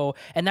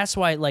that's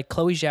why like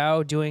Chloe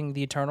Zhao doing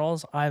the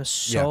Eternals, I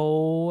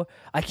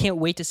can't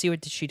wait to see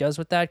what she does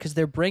with that, because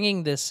they're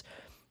bringing this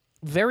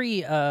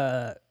very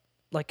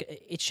like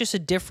it's just a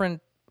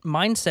different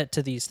mindset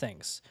to these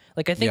things.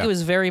 Like I think it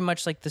was very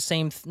much like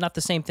not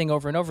the same thing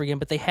over and over again,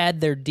 but they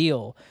had their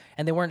deal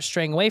and they weren't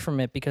straying away from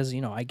it because,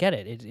 I get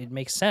it. It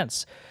makes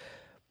sense.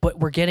 But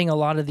we're getting a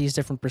lot of these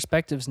different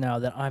perspectives now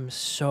that I'm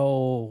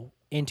so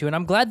into, and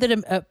I'm glad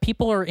that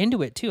people are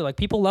into it too. Like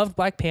people love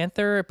Black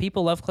Panther,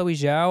 people love Chloe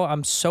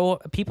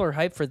Zhao. People are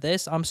hyped for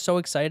this. I'm so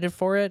excited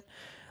for it.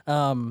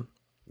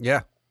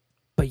 yeah.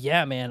 But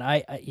yeah, man,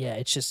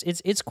 it's just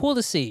it's cool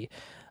to see.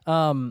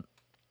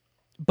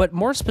 But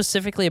more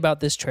specifically about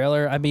this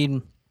trailer, I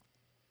mean,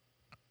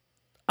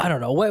 I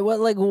don't know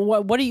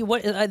what do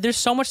you there's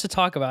so much to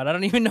talk about. I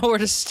don't even know where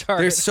to start.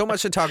 There's so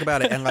much to talk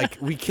about it, and like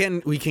we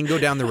can go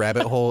down the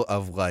rabbit hole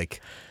of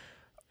like,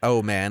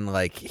 oh man,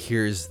 like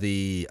here's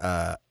the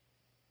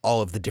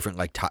all of the different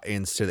like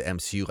tie-ins to the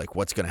MCU, like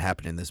what's going to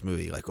happen in this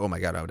movie, like oh my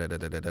god,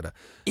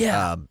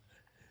 Yeah.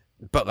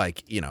 But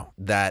like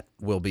that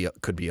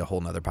could be a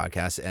whole nother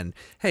podcast, and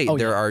hey,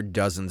 there are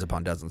dozens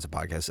upon dozens of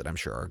podcasts that I'm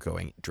sure are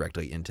going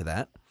directly into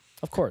that.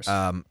 Of course.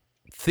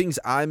 Things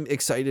I'm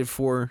excited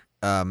for.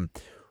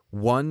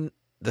 One,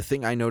 the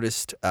thing I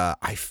noticed,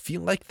 I feel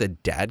like the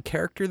dad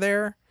character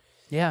there,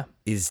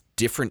 is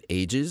different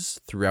ages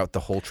throughout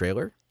the whole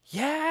trailer.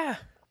 Yeah.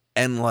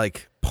 And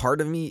like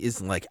part of me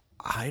is like,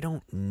 I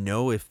don't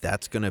know if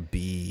that's gonna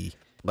be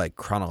like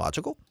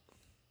chronological.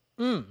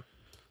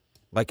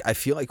 Like I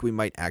feel like we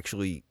might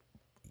actually,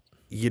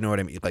 you know what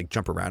I mean, like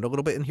jump around a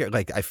little bit in here.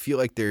 Like I feel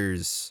like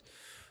there's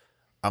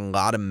a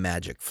lot of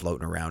magic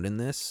floating around in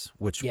this,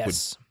 which would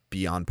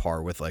be on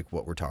par with like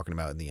what we're talking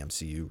about in the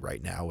MCU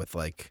right now with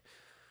like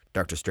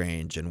Doctor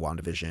Strange and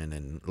WandaVision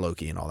and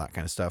Loki and all that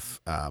kind of stuff.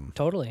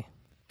 Totally.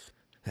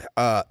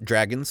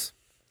 Dragons.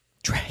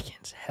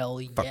 Hell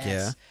yes. Fuck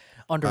yeah.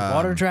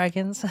 Underwater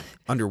dragons.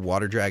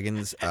 Underwater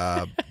dragons.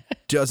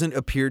 Doesn't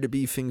appear to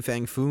be Fing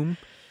Fang Foom.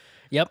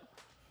 Yep.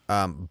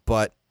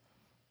 But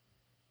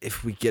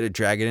if we get a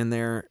dragon in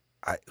there,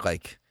 I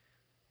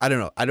don't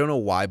know. I don't know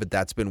why, but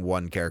that's been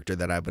one character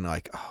that I've been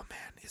like, oh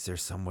man, is there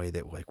some way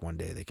that like one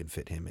day they can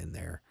fit him in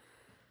there?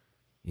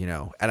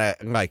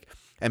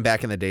 And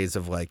back in the days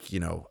of like,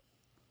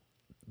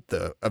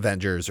 the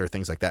Avengers or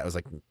things like that, I was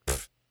like,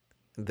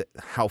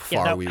 how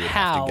far we would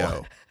have to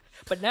go.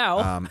 But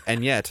now.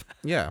 And yet,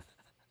 yeah.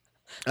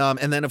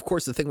 And then of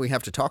course the thing we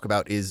have to talk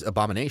about is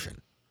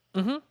Abomination.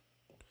 Mm-hmm.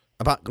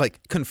 About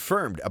like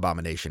confirmed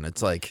Abomination.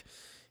 It's like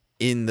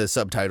in the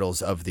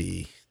subtitles of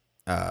the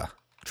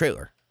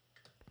trailer.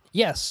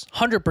 Yes,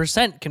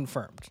 100%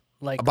 confirmed.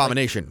 Like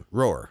Abomination,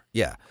 Roar,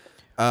 yeah.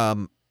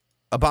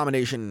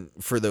 Abomination,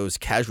 for those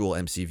casual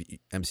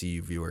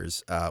MCU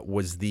viewers,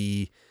 was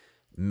the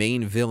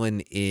main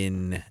villain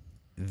in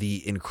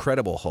the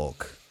Incredible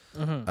Hulk,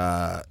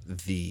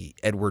 the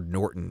Edward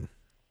Norton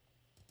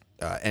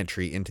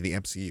entry into the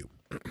MCU,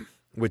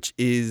 which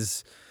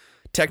is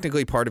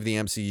technically part of the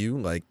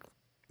MCU, like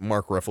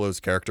Mark Ruffalo's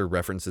character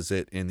references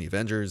it in the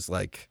Avengers,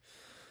 like,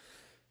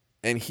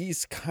 and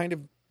he's kind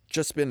of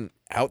just been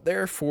out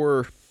there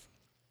for,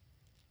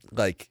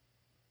 like,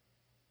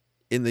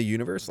 in the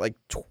universe, like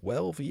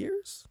 12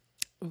 years.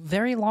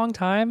 Very long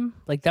time.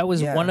 Like that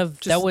was Yeah, one of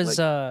just that was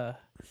like-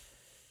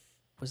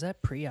 was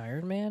that pre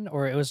Iron Man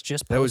or it was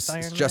just That was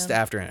post Iron just Man?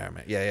 after Iron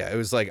Man. Yeah. It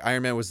was like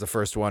Iron Man was the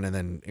first one, and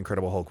then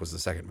Incredible Hulk was the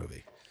second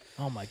movie.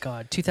 Oh my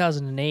god,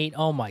 2008.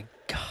 Oh my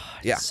god,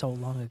 Yeah. so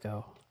long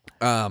ago.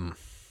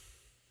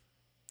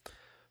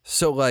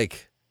 So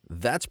like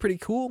that's pretty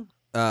cool.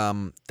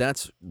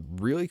 That's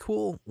really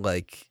cool.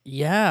 Like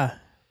Yeah.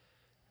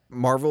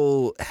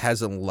 Marvel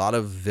has a lot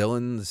of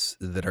villains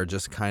that are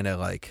just kind of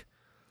like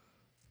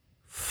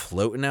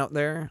floating out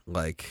there,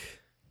 like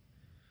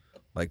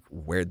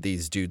where'd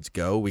these dudes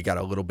go? We got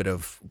a little bit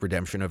of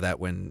redemption of that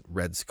when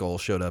Red Skull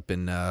showed up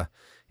in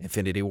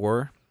Infinity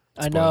War.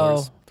 I know.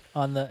 Spoilers.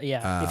 On the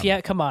if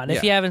you come on, if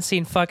yeah. you haven't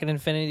seen fucking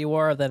Infinity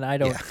War, then I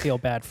don't feel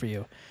bad for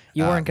you.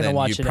 You weren't gonna Then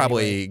watch you it.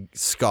 probably anyway.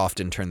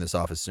 scoffed and turned this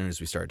off as soon as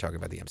we started talking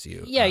about the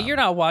MCU. Yeah, you're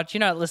not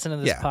listening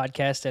to this yeah.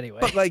 podcast anyway.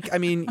 But like, I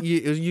mean,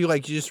 you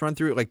just run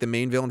through it. Like the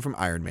main villain from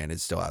Iron Man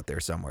is still out there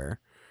somewhere.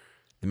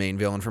 The main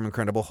villain from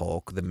Incredible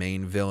Hulk. The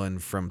main villain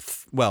from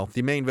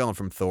the main villain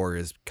from Thor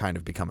has kind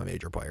of become a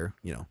major player.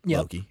 You know, Yep.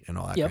 Loki and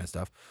all that Yep. kind of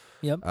stuff.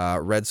 Yep.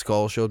 Red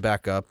Skull showed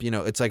back up. You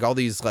know, it's like all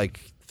these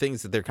like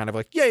things that they're kind of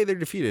like, yay, they're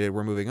defeated.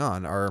 We're moving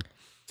on. Are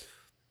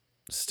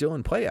still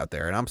in play out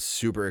there, and I'm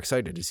super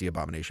excited to see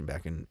Abomination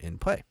back in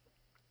play.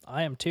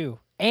 I am too.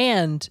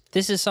 And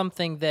this is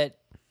something that,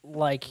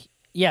 like,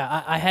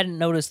 yeah, I hadn't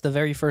noticed the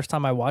very first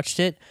time I watched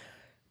it,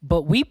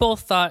 but we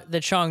both thought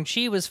that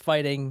Shang-Chi was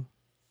fighting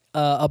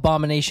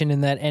Abomination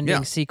in that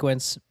ending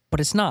sequence, but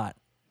it's not.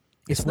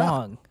 It's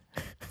Wong.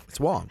 It's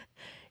Wong,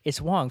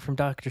 It's Wong from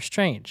Doctor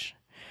Strange.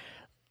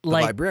 the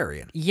Like,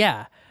 librarian.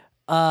 yeah.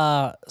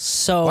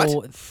 So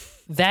What?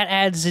 that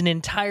adds an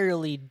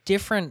entirely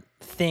different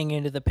thing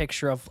into the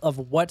picture of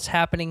what's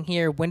happening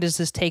here. When does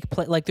this take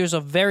place? Like, there's a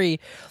very,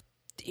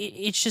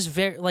 it's just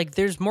very, like,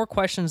 there's more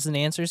questions than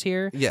answers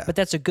here. Yeah. But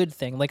that's a good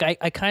thing. Like,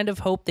 I kind of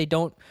hope they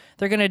don't,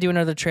 they're going to do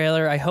another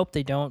trailer. I hope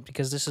they don't,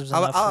 because this is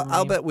enough for me.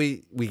 I'll bet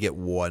we get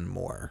one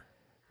more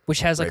Which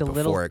has like right a before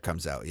little, it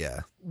comes out. Yeah.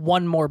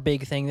 one more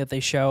big thing that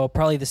they show.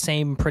 Probably the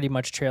same pretty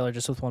much trailer,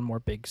 just with one more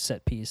big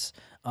set piece.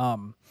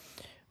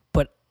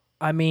 But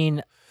I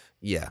mean,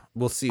 Yeah,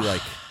 we'll see.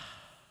 Like,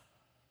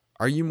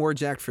 are you more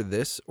jacked for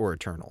this or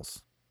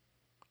Eternals?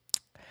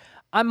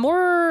 I'm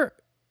more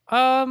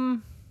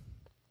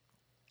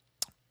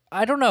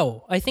I don't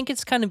know. I think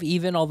it's kind of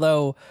even,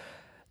 although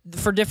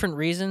for different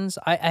reasons.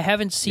 I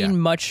haven't seen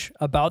much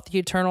about the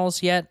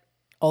Eternals yet.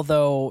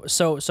 Although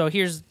so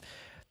here's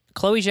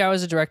Chloe Zhao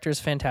as a director is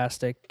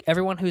fantastic.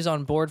 Everyone who's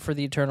on board for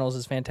the Eternals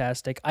is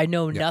fantastic. I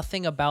know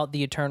nothing about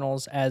the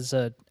Eternals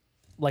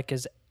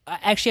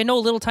actually I know a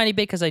little tiny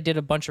bit because I did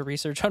a bunch of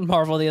research on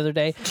Marvel the other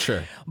day.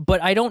 Sure.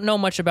 But I don't know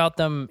much about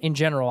them in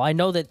general. I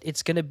know that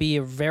it's going to be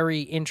a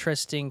very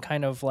interesting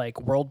kind of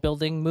like world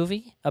building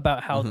movie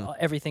about how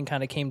everything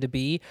kind of came to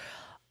be.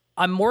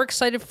 I'm more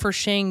excited for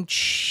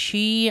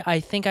Shang-Chi, I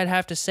think I'd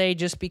have to say,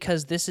 just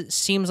because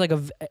seems like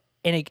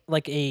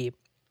a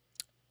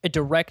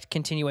direct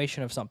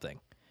continuation of something.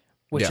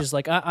 Which is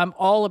like, I'm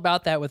all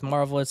about that with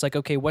Marvel. It's like,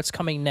 okay, what's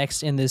coming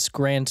next in this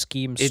grand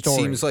scheme story? It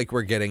seems like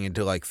we're getting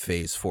into like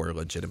phase 4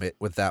 legitimate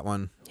with that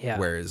one. Yeah.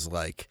 Whereas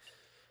like,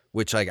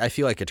 which like I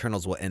feel like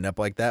Eternals will end up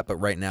like that, but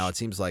right now it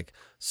seems like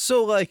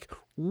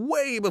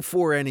way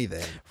before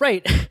anything.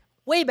 Right.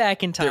 Way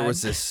back in time. There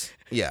was this,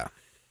 Yeah.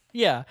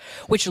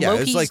 Which yeah. It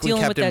Loki's was like when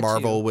dealing with Captain that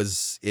Marvel too.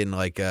 was in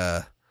like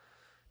the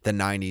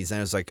 90s, and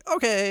I was like,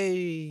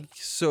 okay,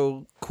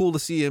 so cool to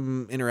see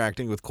him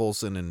interacting with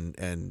Coulson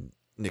and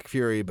Nick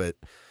Fury, but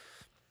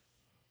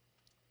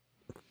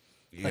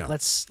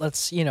Let's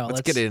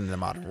get it into the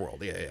modern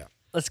world. Yeah.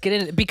 Let's get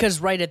in, because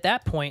right at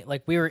that point,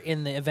 like, we were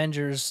in the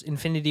Avengers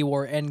Infinity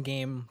War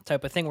Endgame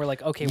type of thing. We're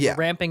like, okay, we're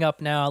ramping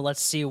up now.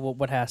 Let's see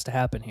what has to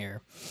happen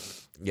here.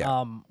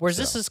 Yeah. Whereas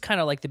this is kind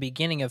of like the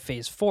beginning of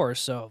phase 4.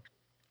 So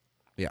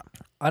Yeah.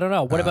 I don't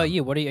know. What about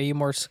you? Are you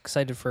more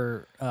excited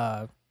for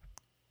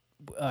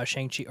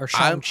Shang-Chi or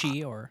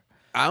Shang-Chi or?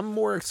 I'm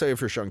more excited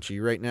for Shang-Chi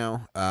right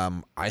now.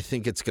 I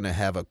think it's going to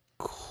have a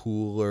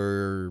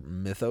cooler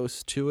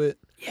mythos to it.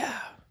 Yeah.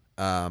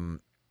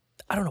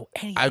 I don't know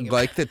anything. I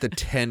like that the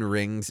 10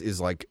 rings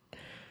is like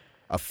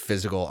a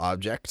physical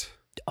object.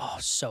 Oh,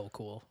 so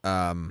cool.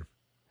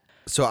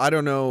 So I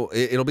don't know.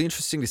 It'll be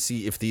interesting to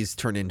see if these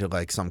turn into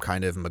like some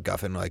kind of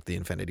MacGuffin like the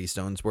Infinity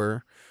Stones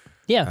were.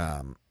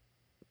 Yeah.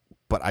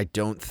 But I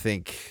don't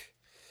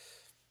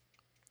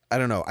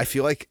know. I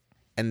feel like,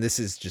 and this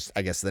is just,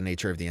 I guess, the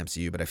nature of the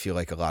MCU, but I feel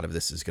like a lot of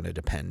this is going to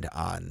depend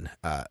on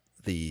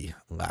the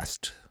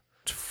last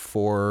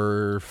 4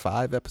 or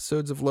 5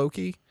 episodes of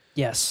Loki.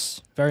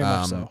 Yes, very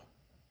much so.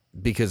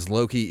 Because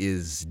Loki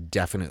is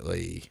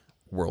definitely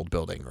world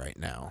building right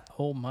now.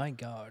 Oh my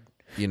God.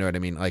 You know what I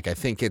mean? Like, I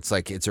think it's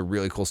a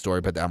really cool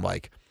story, but I'm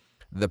like,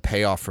 the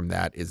payoff from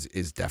that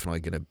is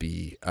definitely going to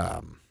be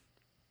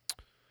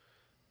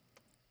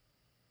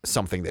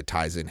something that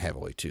ties in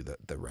heavily to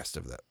the rest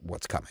of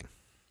what's coming.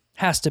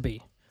 Has to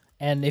be.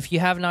 And if you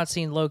have not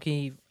seen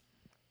Loki,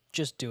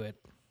 just do it.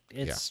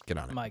 It's get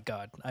on it. My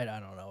God, I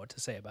don't know what to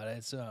say about it.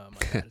 It's oh my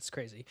God, it's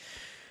crazy.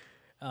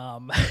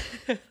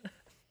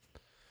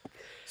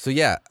 So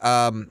yeah,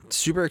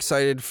 super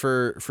excited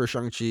for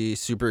Shang-Chi,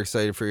 super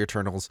excited for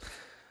Eternals.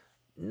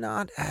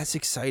 Not as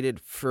excited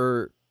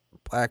for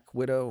Black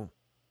Widow.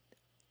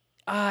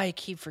 I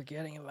keep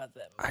forgetting about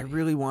that movie. I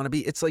really want to be.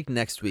 It's like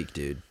next week,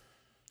 dude.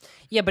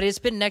 Yeah, but it's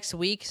been next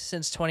week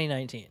since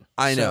 2019.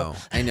 I know,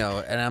 and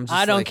I'm just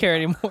I don't like, care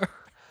anymore.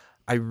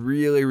 I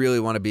really, really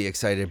want to be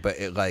excited, but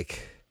it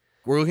like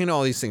we're looking at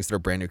all these things that are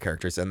brand new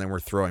characters, and then we're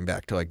throwing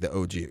back to like the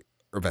OG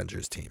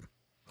Avengers team.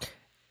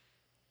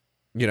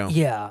 You know,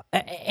 Yeah,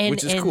 and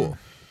which is cool,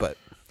 but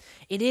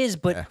it is.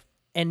 But Yeah.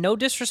 and no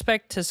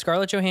disrespect to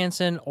Scarlett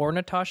Johansson or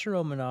Natasha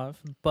Romanoff,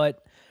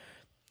 but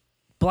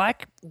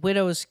Black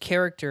Widow's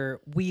character,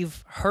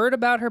 we've heard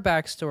about her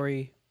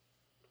backstory,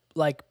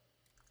 like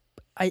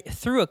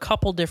through a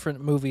couple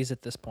different movies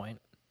at this point,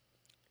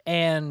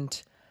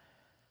 and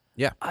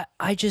yeah,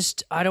 I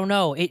don't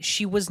know.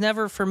 She was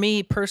never, for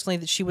me personally,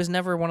 that she was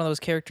never one of those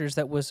characters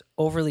that was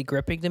overly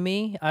gripping to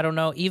me. I don't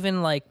know.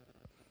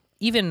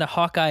 Even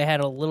Hawkeye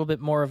had a little bit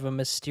more of a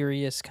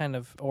mysterious kind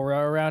of aura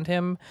around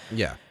him.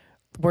 yeah.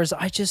 Whereas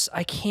I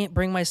can't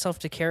bring myself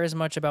to care as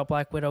much about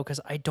Black Widow because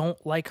I don't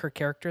like her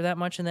character that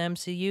much in the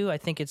MCU. I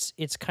think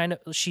it's kind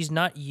of, she's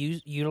not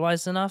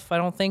utilized enough, I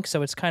don't think.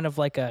 So it's kind of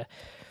like a...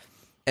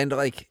 And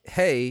like,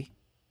 hey,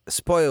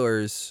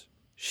 spoilers,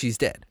 she's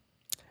dead.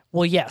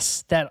 Well,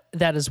 yes, that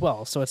as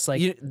well. So it's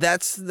like...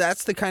 That's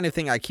the kind of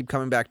thing I keep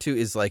coming back to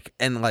is like,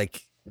 and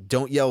like,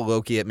 don't yell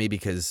Loki at me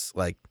because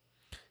like,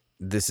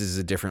 this is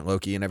a different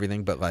Loki and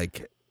everything, but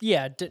like,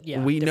 yeah,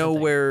 we know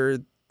thing. where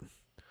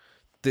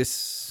this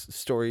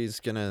story is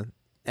gonna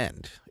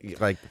end.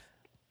 Like,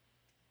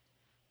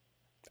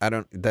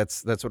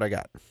 that's what I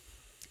got.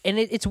 And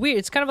it's weird.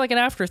 It's kind of like an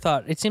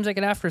afterthought. It seems like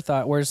an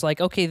afterthought where it's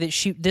like, okay,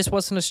 this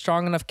wasn't a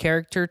strong enough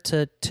character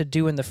to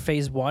do in the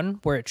phase 1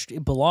 where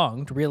it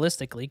belonged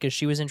realistically because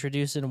she was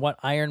introduced in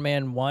Iron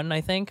Man 1,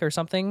 I think, or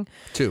something.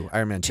 2,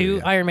 Iron Man 2.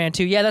 Yeah. Iron Man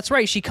 2. Yeah, that's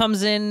right. She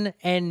comes in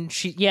and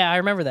I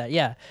remember that.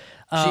 Yeah.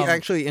 She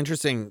actually,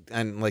 interesting,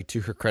 and like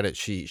to her credit,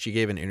 she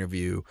gave an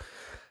interview,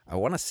 I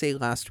want to say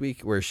last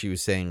week, where she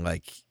was saying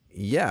like,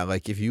 yeah,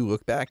 like if you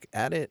look back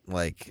at it,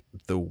 like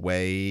the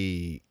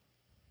way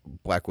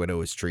Black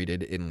Widow is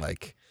treated in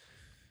like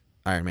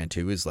Iron Man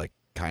 2 is like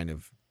kind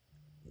of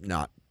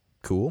not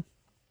cool,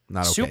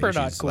 not okay. Super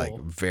not She's cool. like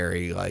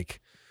very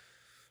like,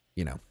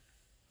 you know,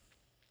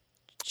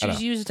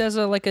 she's used as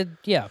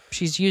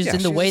she's used in the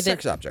she's way a that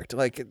sex object,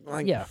 like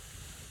yeah,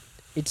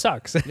 it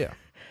sucks. yeah.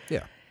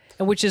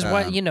 And which is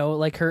why,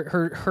 like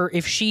her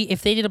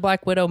if they did a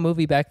Black Widow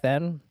movie back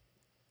then,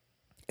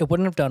 it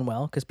wouldn't have done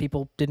well because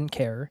people didn't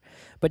care.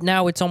 But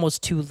now it's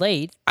almost too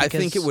late. I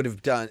think it would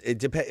have done. It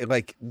depends.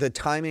 Like the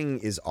timing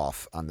is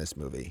off on this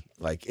movie.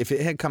 Like if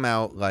it had come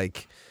out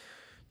like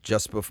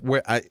just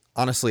before, I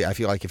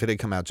feel like if it had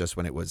come out just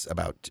when it was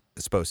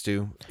supposed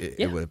to,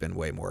 it would have been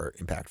way more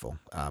impactful.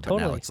 But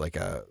now it's like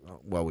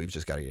we've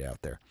just got to get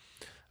out there.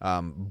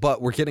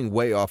 But we're getting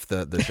way off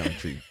the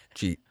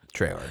Shang-Chi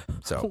trailer.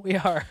 So we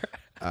are.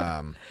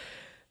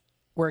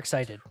 We're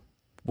excited.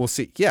 We'll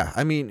see. Yeah,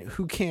 I mean,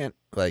 who can't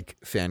like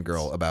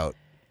fangirl about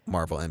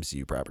Marvel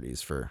MCU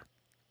properties for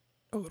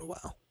a little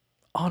while?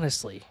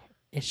 Honestly,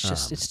 it's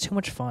just it's too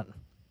much fun.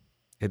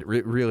 It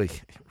really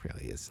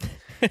is.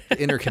 The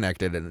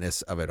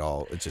interconnectedness of it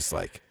all, it just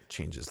like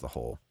changes the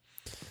whole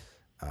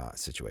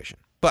situation.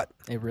 But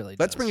it really does.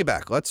 Let's bring it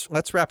back.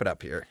 Let's wrap it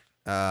up here.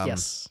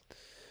 Yes.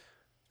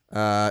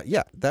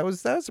 Yeah, that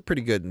was a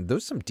pretty good.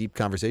 Those some deep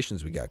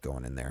conversations we got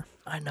going in there.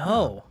 I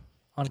know.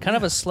 On kind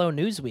of a slow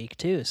news week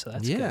too, so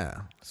that's good.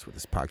 Yeah, that's what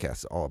this podcast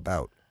is all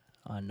about.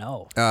 I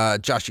know.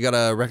 Josh, you got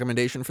a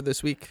recommendation for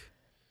this week?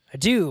 I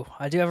do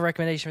have a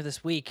recommendation for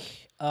this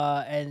week,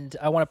 and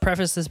I want to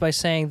preface this by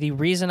saying the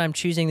reason I'm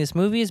choosing this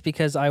movie is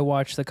because I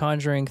watched The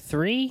Conjuring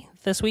 3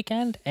 this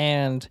weekend,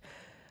 and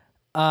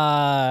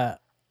I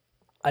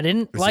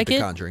didn't like it.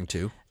 The Conjuring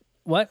 2?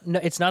 What?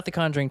 No, it's not The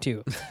Conjuring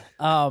 2.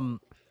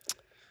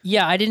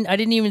 Yeah, I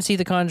didn't even see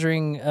The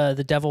Conjuring.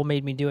 The Devil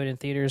Made Me Do It in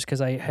theaters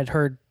because I had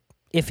heard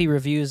iffy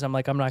reviews. I'm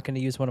like, I'm not going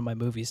to use one of my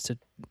movies to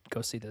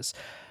go see this.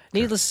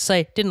 Needless to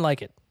say, didn't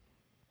like it.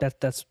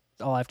 That's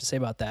all I have to say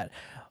about that.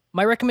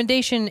 My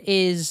recommendation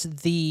is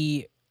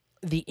the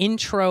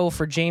intro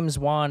for James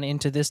Wan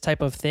into this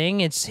type of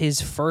thing. It's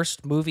his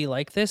first movie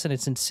like this, and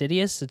it's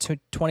Insidious. It's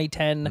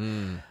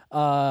 2010.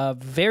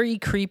 Very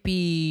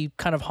creepy,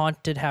 kind of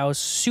haunted house,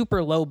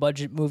 super low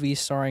budget movie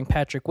starring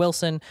Patrick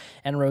Wilson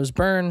and Rose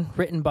Byrne,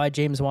 written by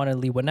James Wan and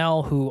Lee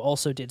Winnell, who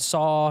also did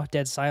Saw,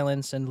 Dead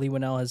Silence, and Lee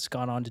Winnell has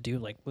gone on to do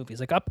like movies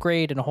like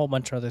Upgrade and a whole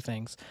bunch of other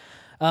things.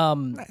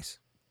 Nice.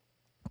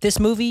 This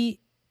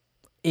movie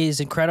is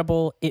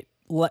incredible. It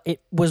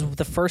it was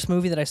the first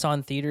movie that I saw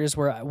in theaters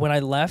where when I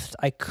left,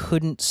 I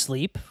couldn't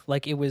sleep.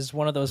 Like it was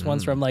one of those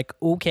ones where I'm like,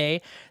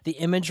 okay, the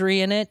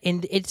imagery in it,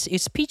 and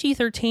it's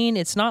PG-13.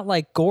 It's not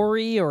like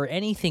gory or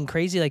anything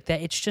crazy like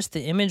that. It's just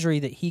the imagery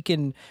that he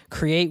can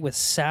create with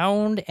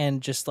sound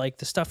and just like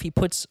the stuff he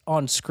puts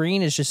on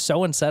screen is just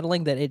so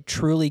unsettling that it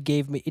truly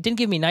gave me. It didn't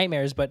give me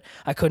nightmares, but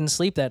I couldn't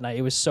sleep that night.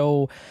 It was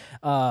so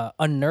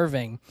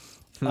unnerving.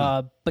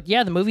 But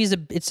yeah, the movie is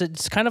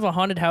it's kind of a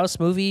haunted house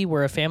movie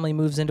where a family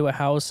moves into a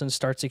house and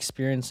starts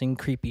experiencing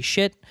creepy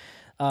shit.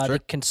 They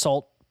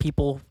consult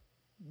people,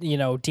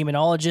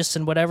 demonologists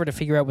and whatever to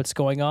figure out what's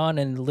going on.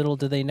 And little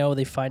do they know,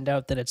 they find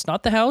out that it's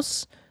not the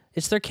house,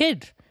 it's their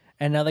kid.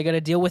 And now they got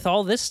to deal with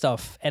all this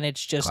stuff. And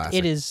it's just, Classic.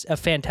 It is a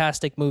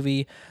fantastic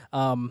movie.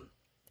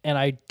 And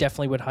I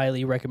definitely would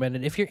highly recommend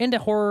it. If you're into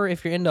horror,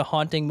 if you're into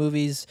haunting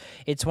movies,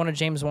 it's one of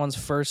James Wan's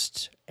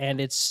first, and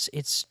it's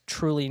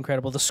truly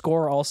incredible. The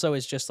score also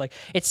is just like,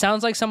 it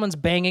sounds like someone's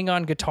banging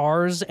on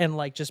guitars and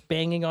like just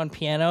banging on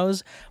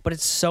pianos, but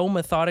it's so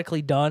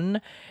methodically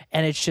done,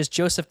 and it's just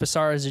Joseph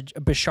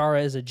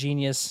Bishara is a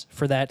genius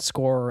for that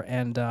score,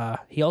 and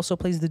he also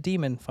plays the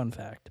demon, fun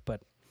fact.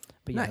 But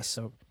yeah, Nice.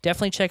 so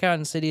definitely check out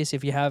Insidious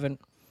if you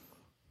haven't.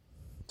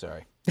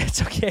 Sorry.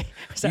 It's okay.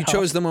 You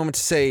chose the moment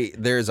to say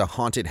there's a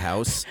haunted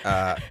house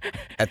at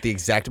the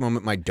exact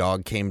moment my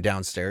dog came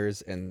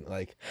downstairs and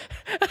like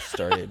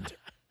started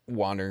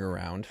wandering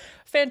around.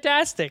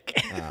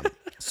 Fantastic.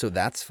 So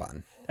that's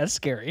fun. That's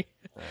scary.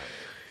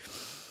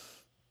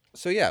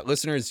 So yeah,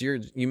 listeners,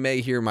 you may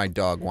hear my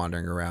dog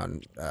wandering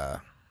around,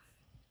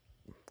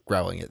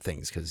 growling at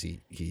things because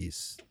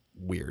he's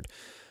weird.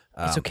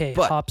 It's okay.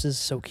 But Hops is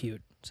so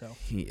cute. So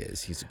he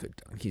is. He's a good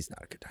dog. He's not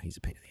a good dog. He's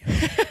a pain in the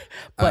ass.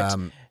 But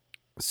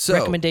So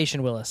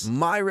recommendation, Willis.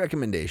 my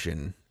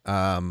recommendation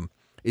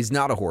is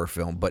not a horror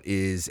film, but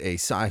is a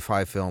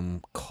sci-fi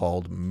film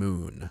called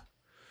Moon,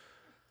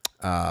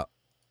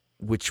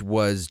 which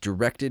was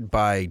directed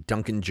by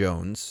Duncan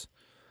Jones,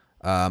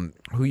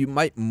 who you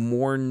might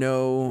more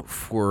know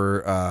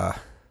for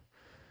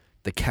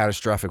the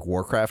catastrophic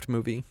Warcraft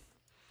movie.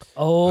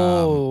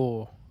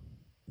 Oh,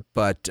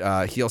 But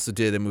he also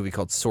did a movie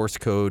called Source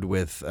Code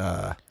with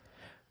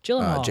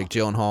Gyllenhaal. Jake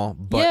Gyllenhaal.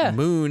 But Yeah.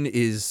 Moon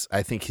is,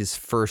 I think, his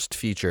first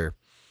feature.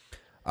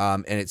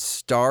 And it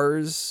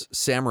stars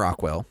Sam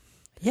Rockwell.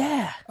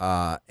 Yeah.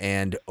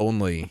 And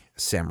only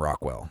Sam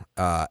Rockwell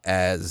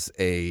as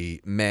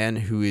a man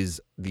who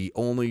is the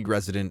only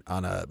resident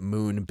on a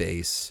moon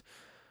base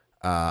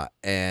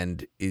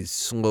and is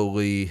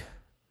slowly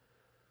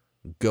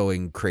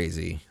going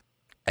crazy.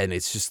 And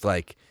it's just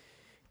like,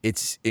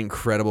 it's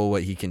incredible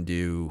what he can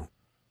do,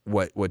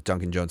 what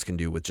Duncan Jones can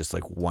do with just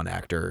like one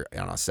actor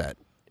on a set.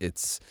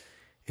 It's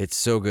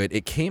so good.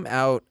 It came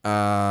out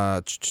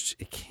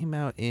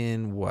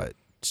in what?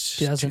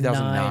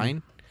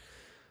 2009.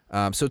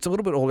 So it's a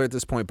little bit older at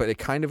this point, but it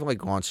kind of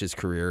like launched his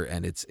career,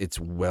 and it's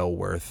well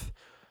worth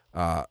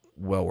the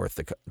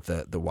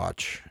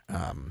watch.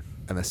 And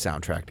the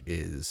soundtrack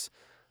is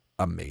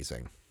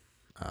amazing.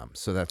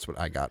 So that's what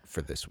I got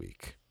for this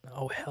week.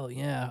 Oh hell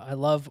yeah! I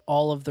love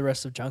all of the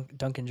rest of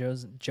Duncan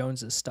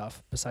Jones's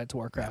stuff besides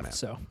Warcraft. man.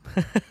 So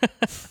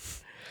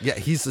Yeah,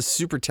 he's a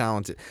super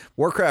talented.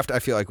 Warcraft, I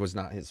feel like, was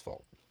not his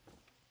fault.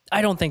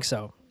 I don't think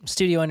so.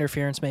 Studio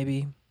interference,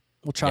 maybe.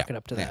 We'll chalk it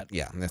up to that.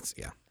 Yeah, that's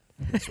where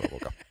we'll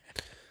go.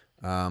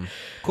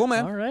 Cool,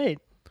 man. All right.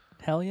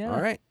 Hell yeah.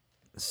 All right.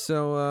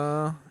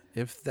 So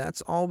if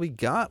that's all we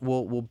got,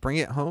 we'll bring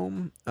it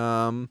home.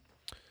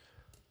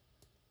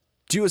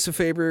 Do us a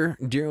favor,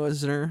 dear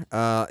listener.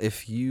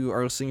 If you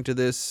are listening to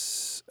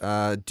this,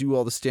 do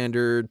all the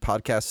standard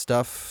podcast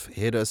stuff.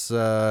 Hit us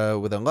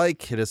with a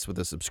like. Hit us with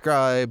a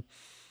subscribe.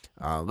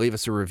 Leave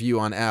us a review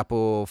on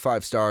Apple,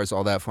 5 stars,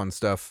 all that fun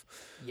stuff.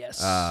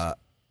 Yes.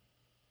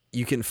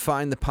 You can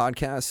find the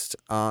podcast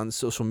on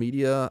social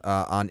media,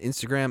 on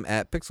Instagram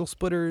at Pixel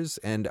Splitters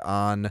and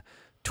on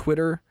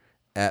Twitter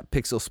at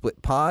Pixel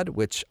Split Pod,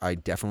 which I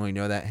definitely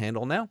know that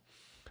handle now.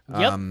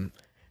 Yep.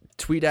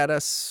 Tweet at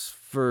us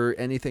for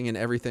anything and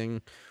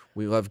everything.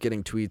 We love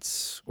getting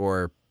tweets,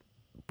 or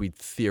we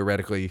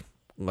theoretically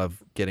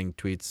love getting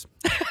tweets.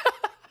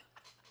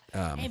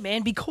 Hey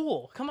man, be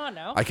cool. Come on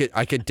now. I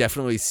could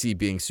definitely see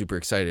being super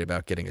excited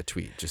about getting a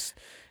tweet. Just,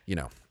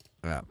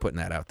 putting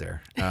that out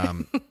there.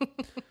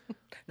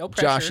 No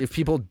pressure. Josh, if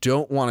people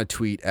don't want to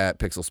tweet at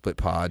Pixel Split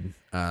Pod,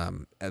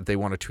 they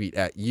want to tweet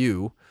at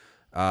you,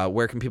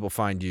 where can people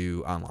find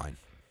you online?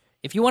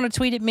 If you want to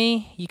tweet at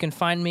me, you can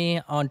find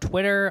me on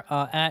Twitter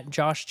at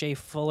Josh J.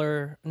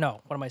 Fuller.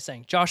 No, what am I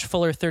saying? Josh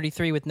Fuller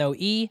 33 with no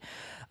E.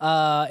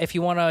 If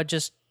you want to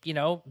just,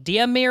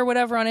 DM me or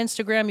whatever on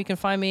Instagram, you can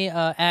find me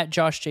at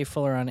Josh J.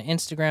 Fuller on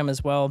Instagram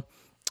as well.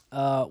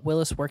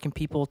 Willis, where can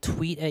people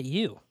tweet at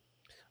you?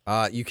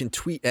 You can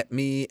tweet at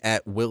me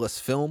at Willis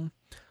Film,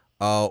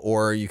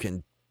 or you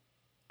can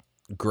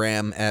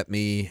gram at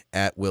me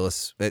at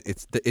Willis.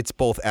 It's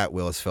both at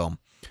Willis Film.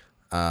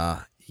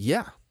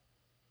 Yeah.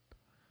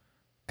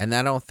 And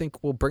that, I don't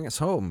think, will bring us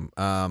home.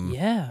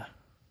 Yeah.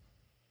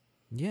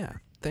 Yeah.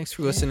 Thanks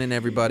for listening,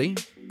 everybody.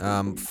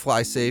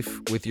 Fly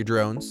safe with your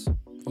drones.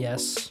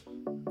 Yes.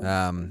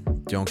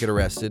 Don't get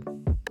arrested.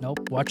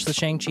 Nope. Watch the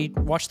Shang-Chi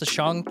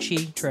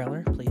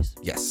trailer, please.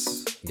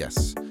 Yes.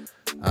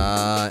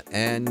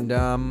 And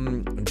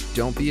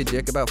don't be a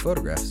dick about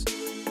photographs.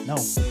 No.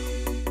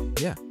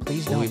 Yeah.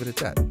 Please We'll don't. leave it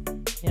at that.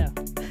 Yeah.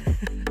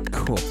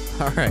 Cool.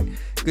 All right.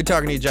 Good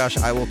talking to you, Josh.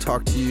 I will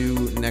talk to you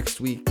next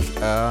week.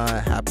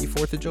 Happy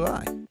 4th of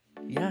July.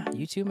 Yeah,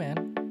 you too,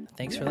 man.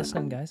 Thanks for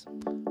listening, guys.